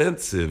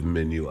expensive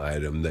menu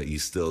item that you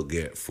still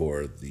get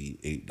for the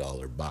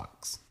 $8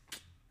 box?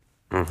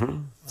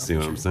 See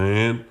what I'm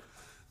saying?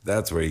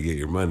 That's where you get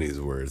your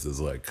money's worth. Is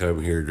like,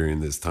 come here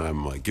during this time.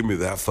 I'm like, give me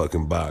that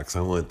fucking box.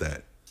 I want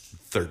that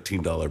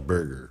 $13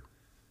 burger.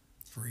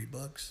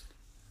 $3.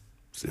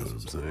 See what I'm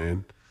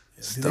saying? Do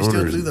they still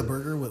Stoners- do the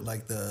burger with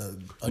like the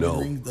onion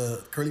ring,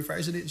 the curly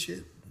fries in it and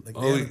shit? Like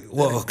Oh,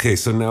 well, okay.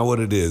 So now what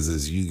it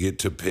is you get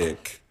to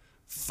pick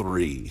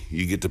 3.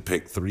 You get to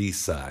pick 3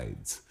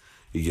 sides.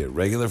 You get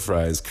regular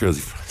fries, curly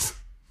fries.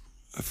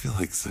 I feel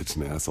like such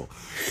an asshole.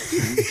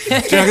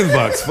 Jack in the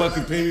Box,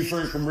 fucking pay me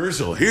for a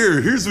commercial.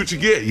 Here's what you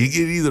get. You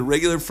get either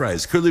regular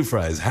fries, curly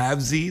fries,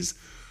 halvesies.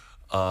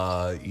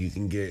 You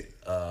can get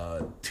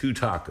 2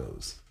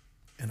 tacos.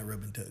 And a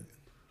rub and tug.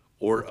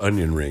 Or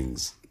onion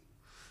rings.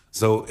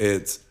 So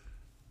it's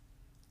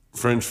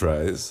French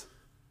fries,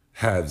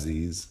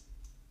 halvesies,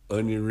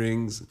 onion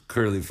rings,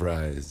 curly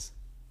fries,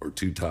 or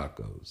 2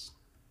 tacos.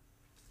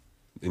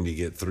 And you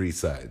get 3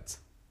 sides.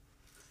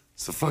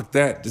 So fuck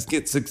that. Just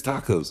get 6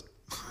 tacos.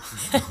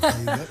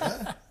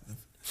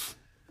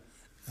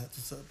 That's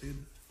what's up, dude.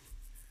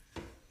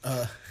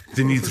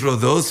 Then you throw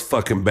those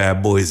fucking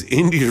bad boys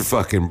into your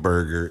fucking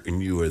burger,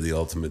 and you are the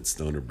ultimate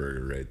stoner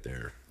burger right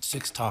there.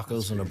 6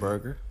 tacos and a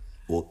burger.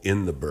 Well,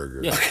 in the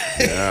burger. Yeah.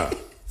 Yeah.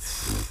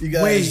 You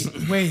guys,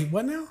 Wait,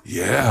 what now?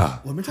 Yeah.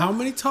 How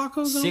many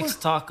tacos? 6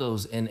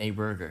 tacos in a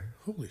burger.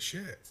 Holy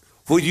shit.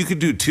 Well, you could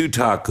do 2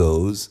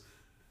 tacos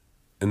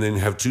and then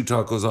have 2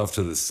 tacos off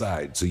to the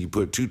side. So you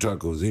put 2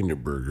 tacos in your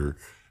burger,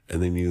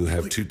 and then you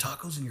have put 2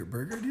 tacos in your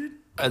burger, dude?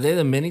 Are they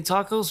the mini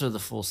tacos or the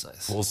full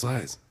size? full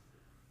size.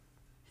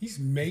 He's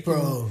making.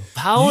 Bro,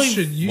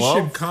 You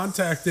should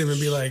contact him and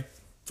be like,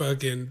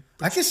 fucking.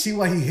 I can see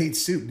why he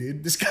hates soup,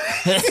 dude. This guy.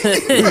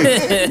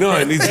 No,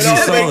 it needs to be all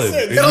makes solid. sense.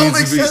 It It all needs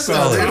makes to be sense now,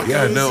 solid. dude.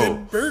 Yeah, Tacos no.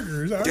 and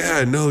burgers. Huh?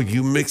 Yeah, no,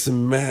 you mix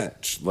and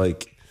match.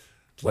 Like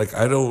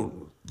I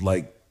don't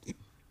like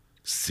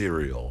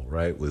cereal,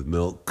 right, with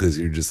milk, because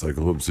you're just like,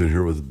 oh, I'm sitting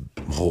here with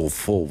a whole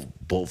full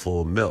bowl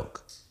full of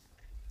milk.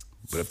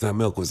 But if that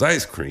milk was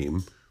ice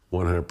cream,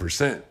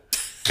 100%.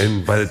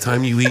 And by the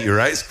time you eat your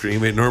ice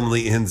cream, it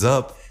normally ends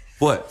up,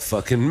 what?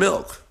 Fucking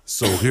milk.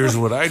 So here's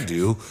what I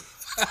do.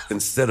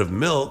 Instead of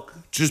milk,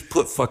 just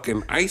put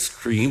fucking ice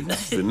cream,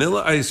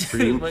 vanilla ice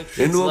cream, My kids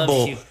into a love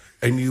bowl, you.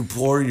 and you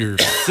pour your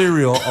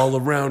cereal all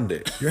around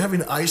it. You're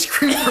having ice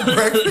cream for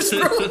breakfast,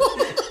 bro?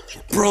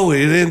 Bro,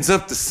 it ends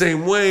up the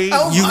same way.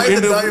 How You am I the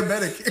end up,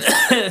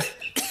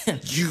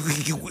 diabetic?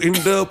 you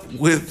end up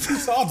with,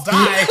 I'll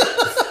die.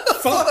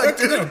 Fuck,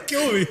 that's gonna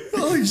kill me.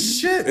 Holy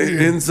shit, it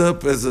dude. ends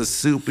up as a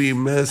soupy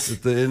mess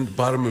at the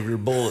bottom of your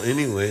bowl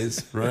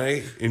anyways,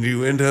 right? And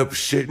you end up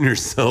shitting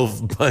yourself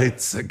by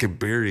second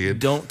period.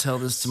 Don't tell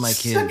this to my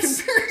Second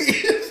kids.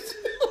 period.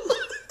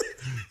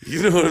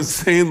 You know what I'm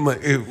saying?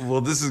 Like,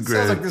 well, this is great.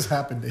 Sounds like this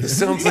happened to him. It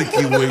sounds like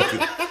you wake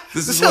up.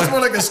 This This is sounds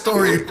more what, like a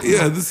story.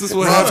 yeah, this is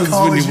what Rob's happens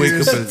when you college wake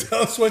years. up at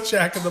Tell us what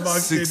Jack in the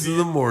Box 6 did. in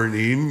the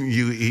morning.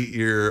 You eat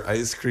your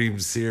ice cream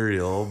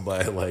cereal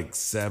by like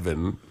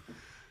 7.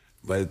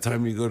 By the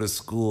time you go to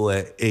school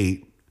at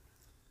 8,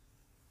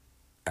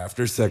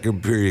 after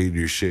second period,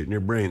 you're shitting your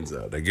brains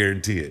out. I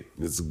guarantee it.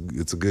 It's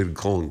a good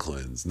colon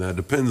cleanse. Now, it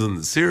depends on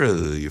the cereal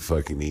that you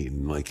fucking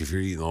eating. Like, if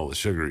you're eating all the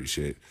sugary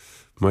shit,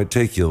 it might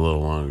take you a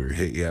little longer.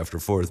 Hit you after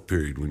 4th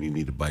period when you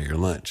need to buy your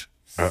lunch.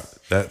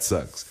 That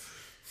sucks.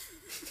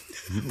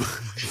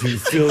 You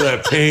feel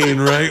that pain,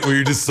 right? Where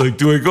you're just like,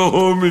 do I go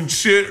home and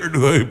shit or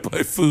do I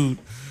buy food?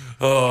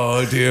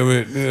 Oh, damn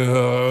it.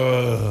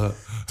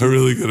 I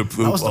really gotta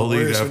poop. That was the I'll eat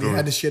worst when you had to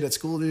afterwards. shit at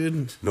school,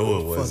 dude. No,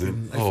 it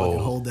wasn't. I fucking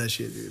hold that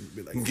shit, dude.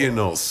 Be like, Getting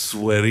all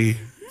sweaty.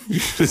 You're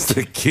just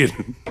a kid.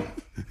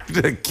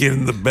 That kid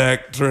in the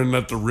back trying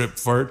not to rip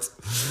farts.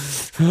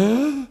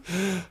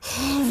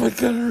 Oh my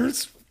God, it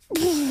hurts.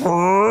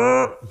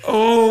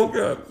 Oh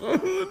God.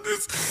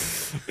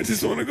 I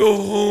just want to go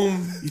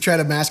home. you try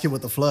to mask it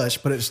with the flush,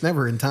 but it's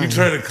never in time. You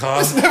try to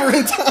cough. never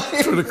in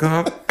time. Try to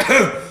cough.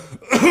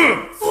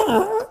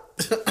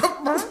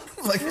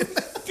 Like,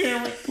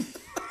 Damn it.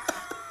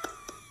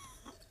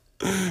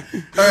 all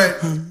right,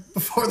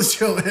 before the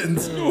show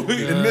ends,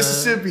 in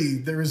Mississippi,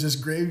 there was this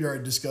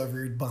graveyard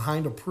discovered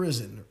behind a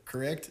prison,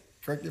 correct?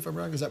 Correct me if I'm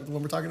wrong. Is that the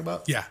one we're talking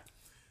about? Yeah.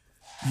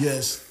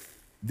 Yes.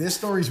 This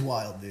story's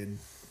wild, dude.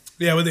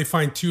 Yeah, where they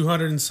find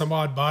 200 and some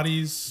odd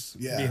bodies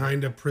Yeah.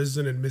 behind a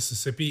prison in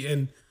Mississippi.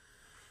 And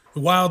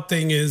the wild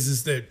thing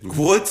is that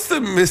What's the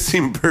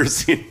missing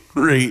person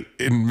rate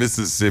in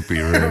Mississippi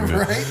right now?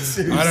 Right?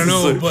 Seriously. I don't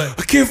know, It's like,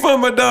 but I can't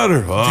find my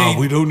daughter. Oh, They-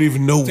 we don't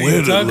even know they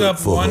where to dug look up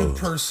for one her.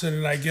 person,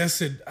 and I guess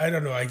it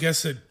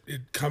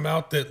come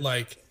out that,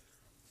 like,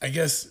 I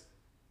guess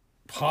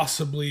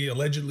possibly,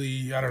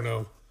 allegedly, I don't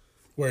know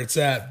where it's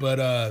at, but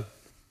a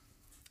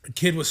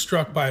kid was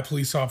struck by a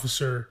police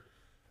officer,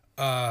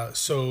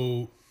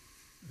 so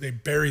they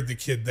buried the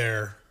kid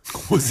there.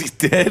 Was he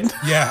dead?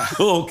 Yeah.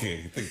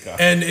 Okay, thank God.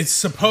 And it's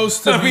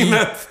supposed to I be, mean,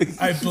 that-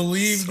 I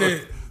believe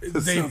that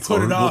they sounds put it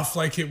horrible. off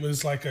like it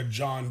was like a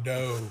John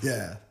Doe.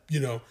 Yeah. You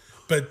know,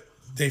 but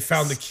they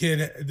found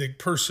the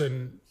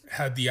person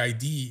had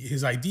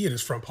his ID in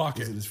his front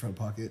pocket. In his front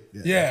pocket.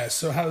 Yeah. Yeah,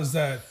 so how's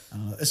that?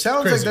 It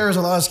sounds like Crazy. there was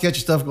a lot of sketchy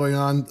stuff going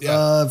on.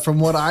 Yeah. From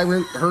what I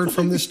heard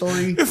from this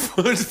story, I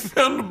just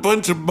found a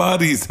bunch of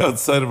bodies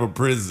outside of a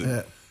prison.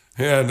 Yeah.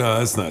 Yeah, no,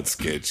 that's not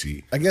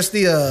sketchy. I guess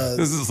the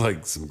This is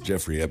like some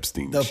Jeffrey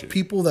Epstein shit.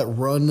 people that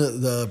run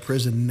the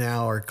prison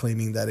now are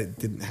claiming that it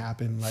didn't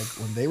happen like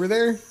when they were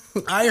there.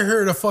 I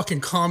heard a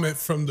fucking comment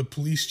from the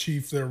police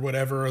chief or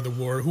whatever, or the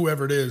war,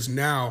 whoever it is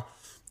now,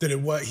 that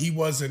he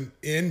wasn't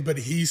in, but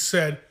he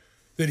said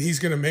that he's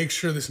going to make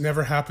sure this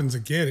never happens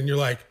again. And you're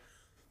like,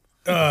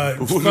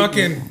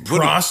 fucking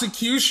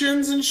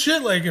prosecutions and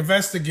shit, like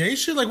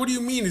investigation. Like, what do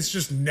you mean? It's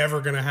just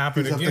never gonna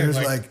happen He's up again.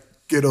 there, like,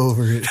 get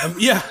over it.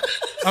 Yeah,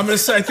 I'm gonna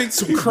say I think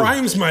some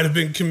crimes might have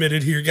been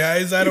committed here,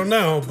 guys. I don't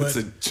know, but It's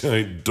a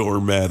giant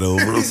doormat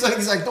over him. he's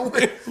like, don't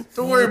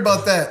worry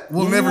about that.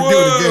 We'll never do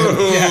it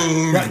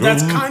again. yeah,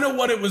 that's kind of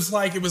what it was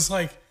like. It was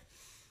like,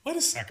 wait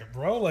a second,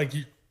 bro. Like,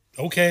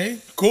 okay,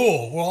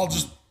 cool. Well, I'll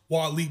just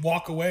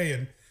walk away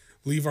and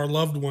leave our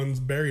loved ones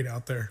buried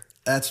out there.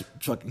 That's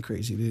fucking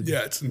crazy, dude.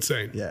 Yeah, it's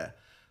insane. Yeah.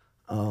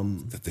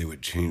 That they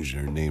would change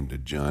their name to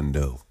John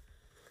Doe.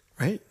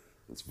 Right?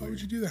 Why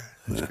would you do that?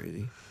 That's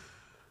crazy.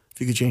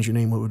 If you could change your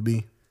name, what would it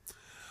be?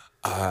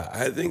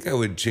 I think I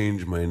would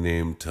change my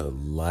name to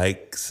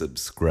like,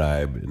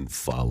 subscribe, and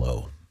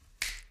follow.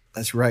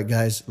 That's right,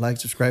 guys. Like,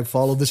 subscribe,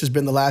 follow. This has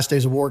been the Last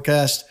Days of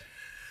Warcast.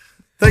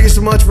 Thank you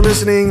so much for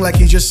listening. Like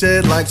he just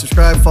said, like,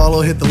 subscribe,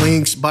 follow, hit the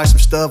links, buy some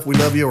stuff. We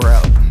love you. We're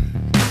out.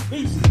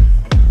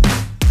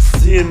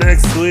 See you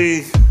next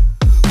week.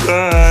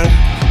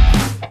 Bye.